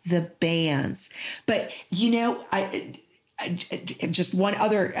helping the bands. But, you know, just one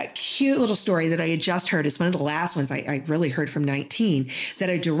other cute little story that I had just heard. It's one of the last ones I really heard from 19, that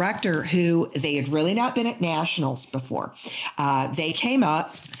a director who they had really not been at nationals before. They came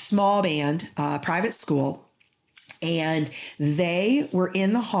up, small band, private school, and they were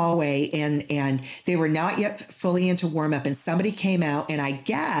in the hallway and they were not yet fully into warm up. And somebody came out, and I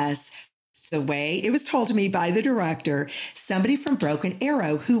guess the way it was told to me by the director, somebody from Broken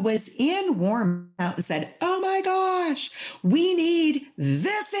Arrow who was in warm out and said, oh my gosh, we need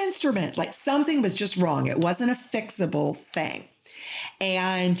this instrument. Like something was just wrong. It wasn't a fixable thing.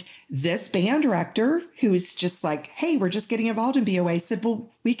 And this band director, who was just like, hey, we're just getting involved in BOA, said, well,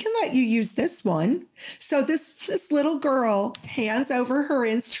 we can let you use this one. So this little girl hands over her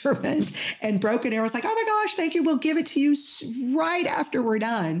instrument, and Broken Arrow's like, oh my gosh, thank you. We'll give it to you right after we're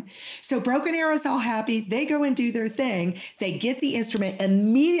done. So Broken Arrow's all happy. They go and do their thing. They get the instrument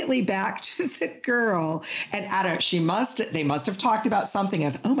immediately back to the girl. And they must have talked about something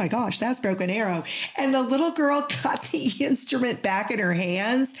of, oh my gosh, that's Broken Arrow. And the little girl got the instrument back in her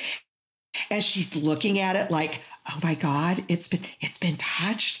hands, and she's looking at it like, oh my God, it's been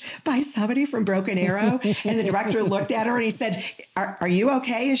touched by somebody from Broken Arrow. And the director looked at her and he said, are you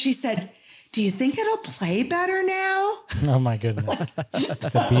okay? And she said, do you think it'll play better now? Oh my goodness.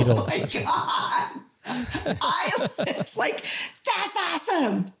 The Beatles. Oh my God. It's like, that's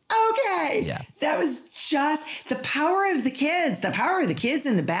awesome. Okay. Yeah. That was just the power of the kids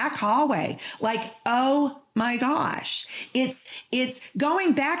in the back hallway. Like, oh my gosh. It's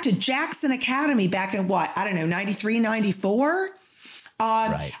going back to Jackson Academy back in what? I don't know, 93, 94.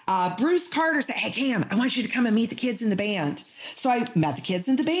 Bruce Carter said, hey, Cam, I want you to come and meet the kids in the band. So I met the kids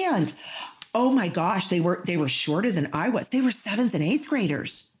in the band. Oh my gosh. They were shorter than I was. They were 7th and 8th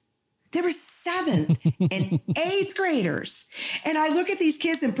graders. They were 7th and 8th graders. And I look at these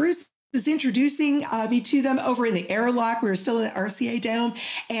kids, and Bruce is introducing me to them over in the airlock. We were still in the RCA Dome.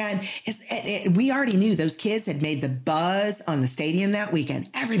 And we already knew those kids had made the buzz on the stadium that weekend.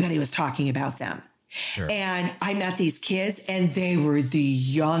 Everybody was talking about them. Sure. And I met these kids, and they were the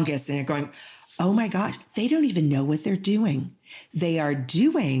youngest. And they're going, oh my gosh, they don't even know what they're doing. They are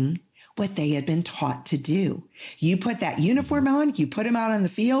doing what they had been taught to do. You put that uniform on, you put them out on the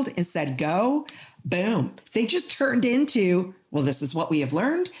field and said, go, boom. They just turned into, well, this is what we have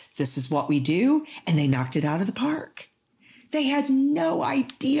learned. This is what we do. And they knocked it out of the park. They had no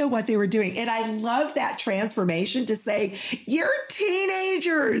idea what they were doing. And I love that transformation to say, you're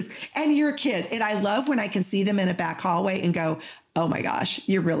teenagers and you're kids. And I love when I can see them in a back hallway and go, oh my gosh,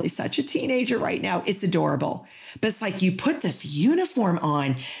 you're really such a teenager right now. It's adorable. But it's like you put this uniform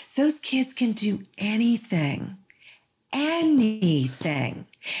on, those kids can do anything. Anything.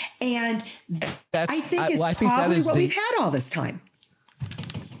 And I think it's probably what we've had all this time.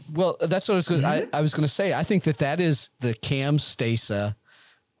 Well, that's what I was going to say. I think that is the Cam Stasa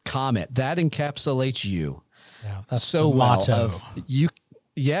comment. That encapsulates you that's so the well. motto.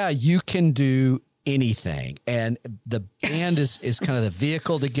 You can do anything. And the band is kind of the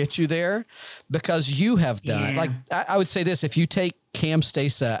vehicle to get you there, because you have done, like, I would say this, if you take Cam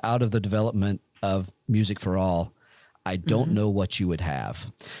Stasa out of the development of Music for All, I don't know what you would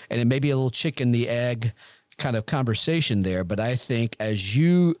have. And it may be a little chicken the egg kind of conversation there, but I think as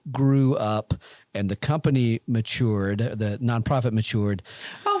you grew up and the company matured, the nonprofit matured,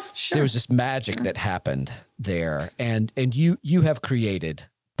 there was this magic that happened there. And you have created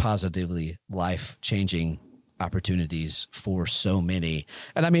positively life-changing opportunities for so many.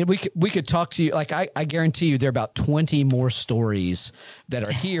 And I mean, we could talk to you, like I guarantee you there are about 20 more stories that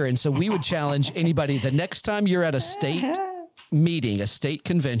are here. And so we would challenge anybody, the next time you're at a state meeting, a state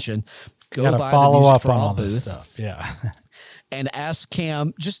convention, go by follow the Music up for on All all this booth stuff. Yeah. and ask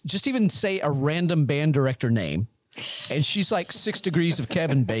Cam, just even say a random band director name. And she's like 6 degrees of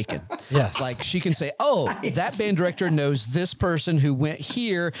Kevin Bacon. Yes. Like she can say, oh, that band director knows this person who went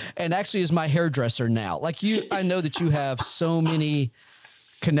here and actually is my hairdresser now. Like I know that you have so many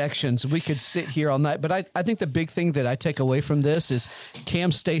connections. We could sit here all night. But I think the big thing that I take away from this is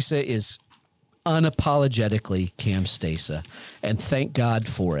Cam Stasa is unapologetically Cam Stasa. And thank God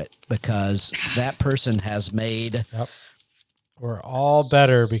for it, because that person has made. Yep. We're all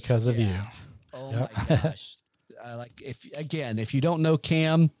better because of you. Oh my gosh. Like if you don't know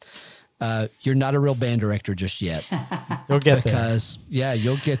Cam, you're not a real band director just yet. You'll get there. Because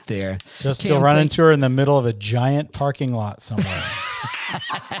you'll get there. Just you'll run into her in the middle of a giant parking lot somewhere.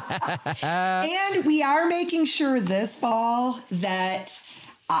 And we are making sure this fall that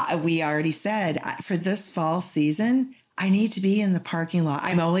we already said for this fall season, I need to be in the parking lot.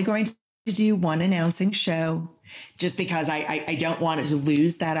 I'm only going to do one announcing show, just because I don't want to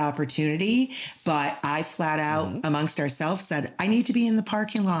lose that opportunity. But I flat out amongst ourselves said, I need to be in the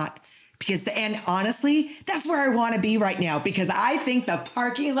parking lot and honestly, that's where I want to be right now, because I think the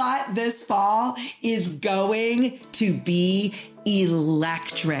parking lot this fall is going to be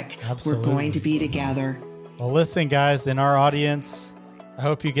electric. Absolutely. We're going to be together. Well, listen, guys, in our audience, I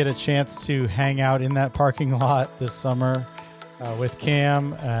hope you get a chance to hang out in that parking lot this summer with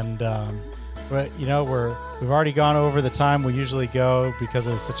Cam. And, but you know, we've already gone over the time we usually go because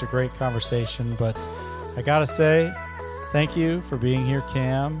it was such a great conversation. But I got to say, thank you for being here,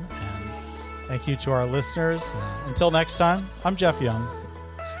 Cam. And thank you to our listeners. Until next time, I'm Jeff Young.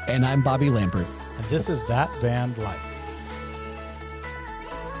 And I'm Bobby Lambert. And this is That Band Life.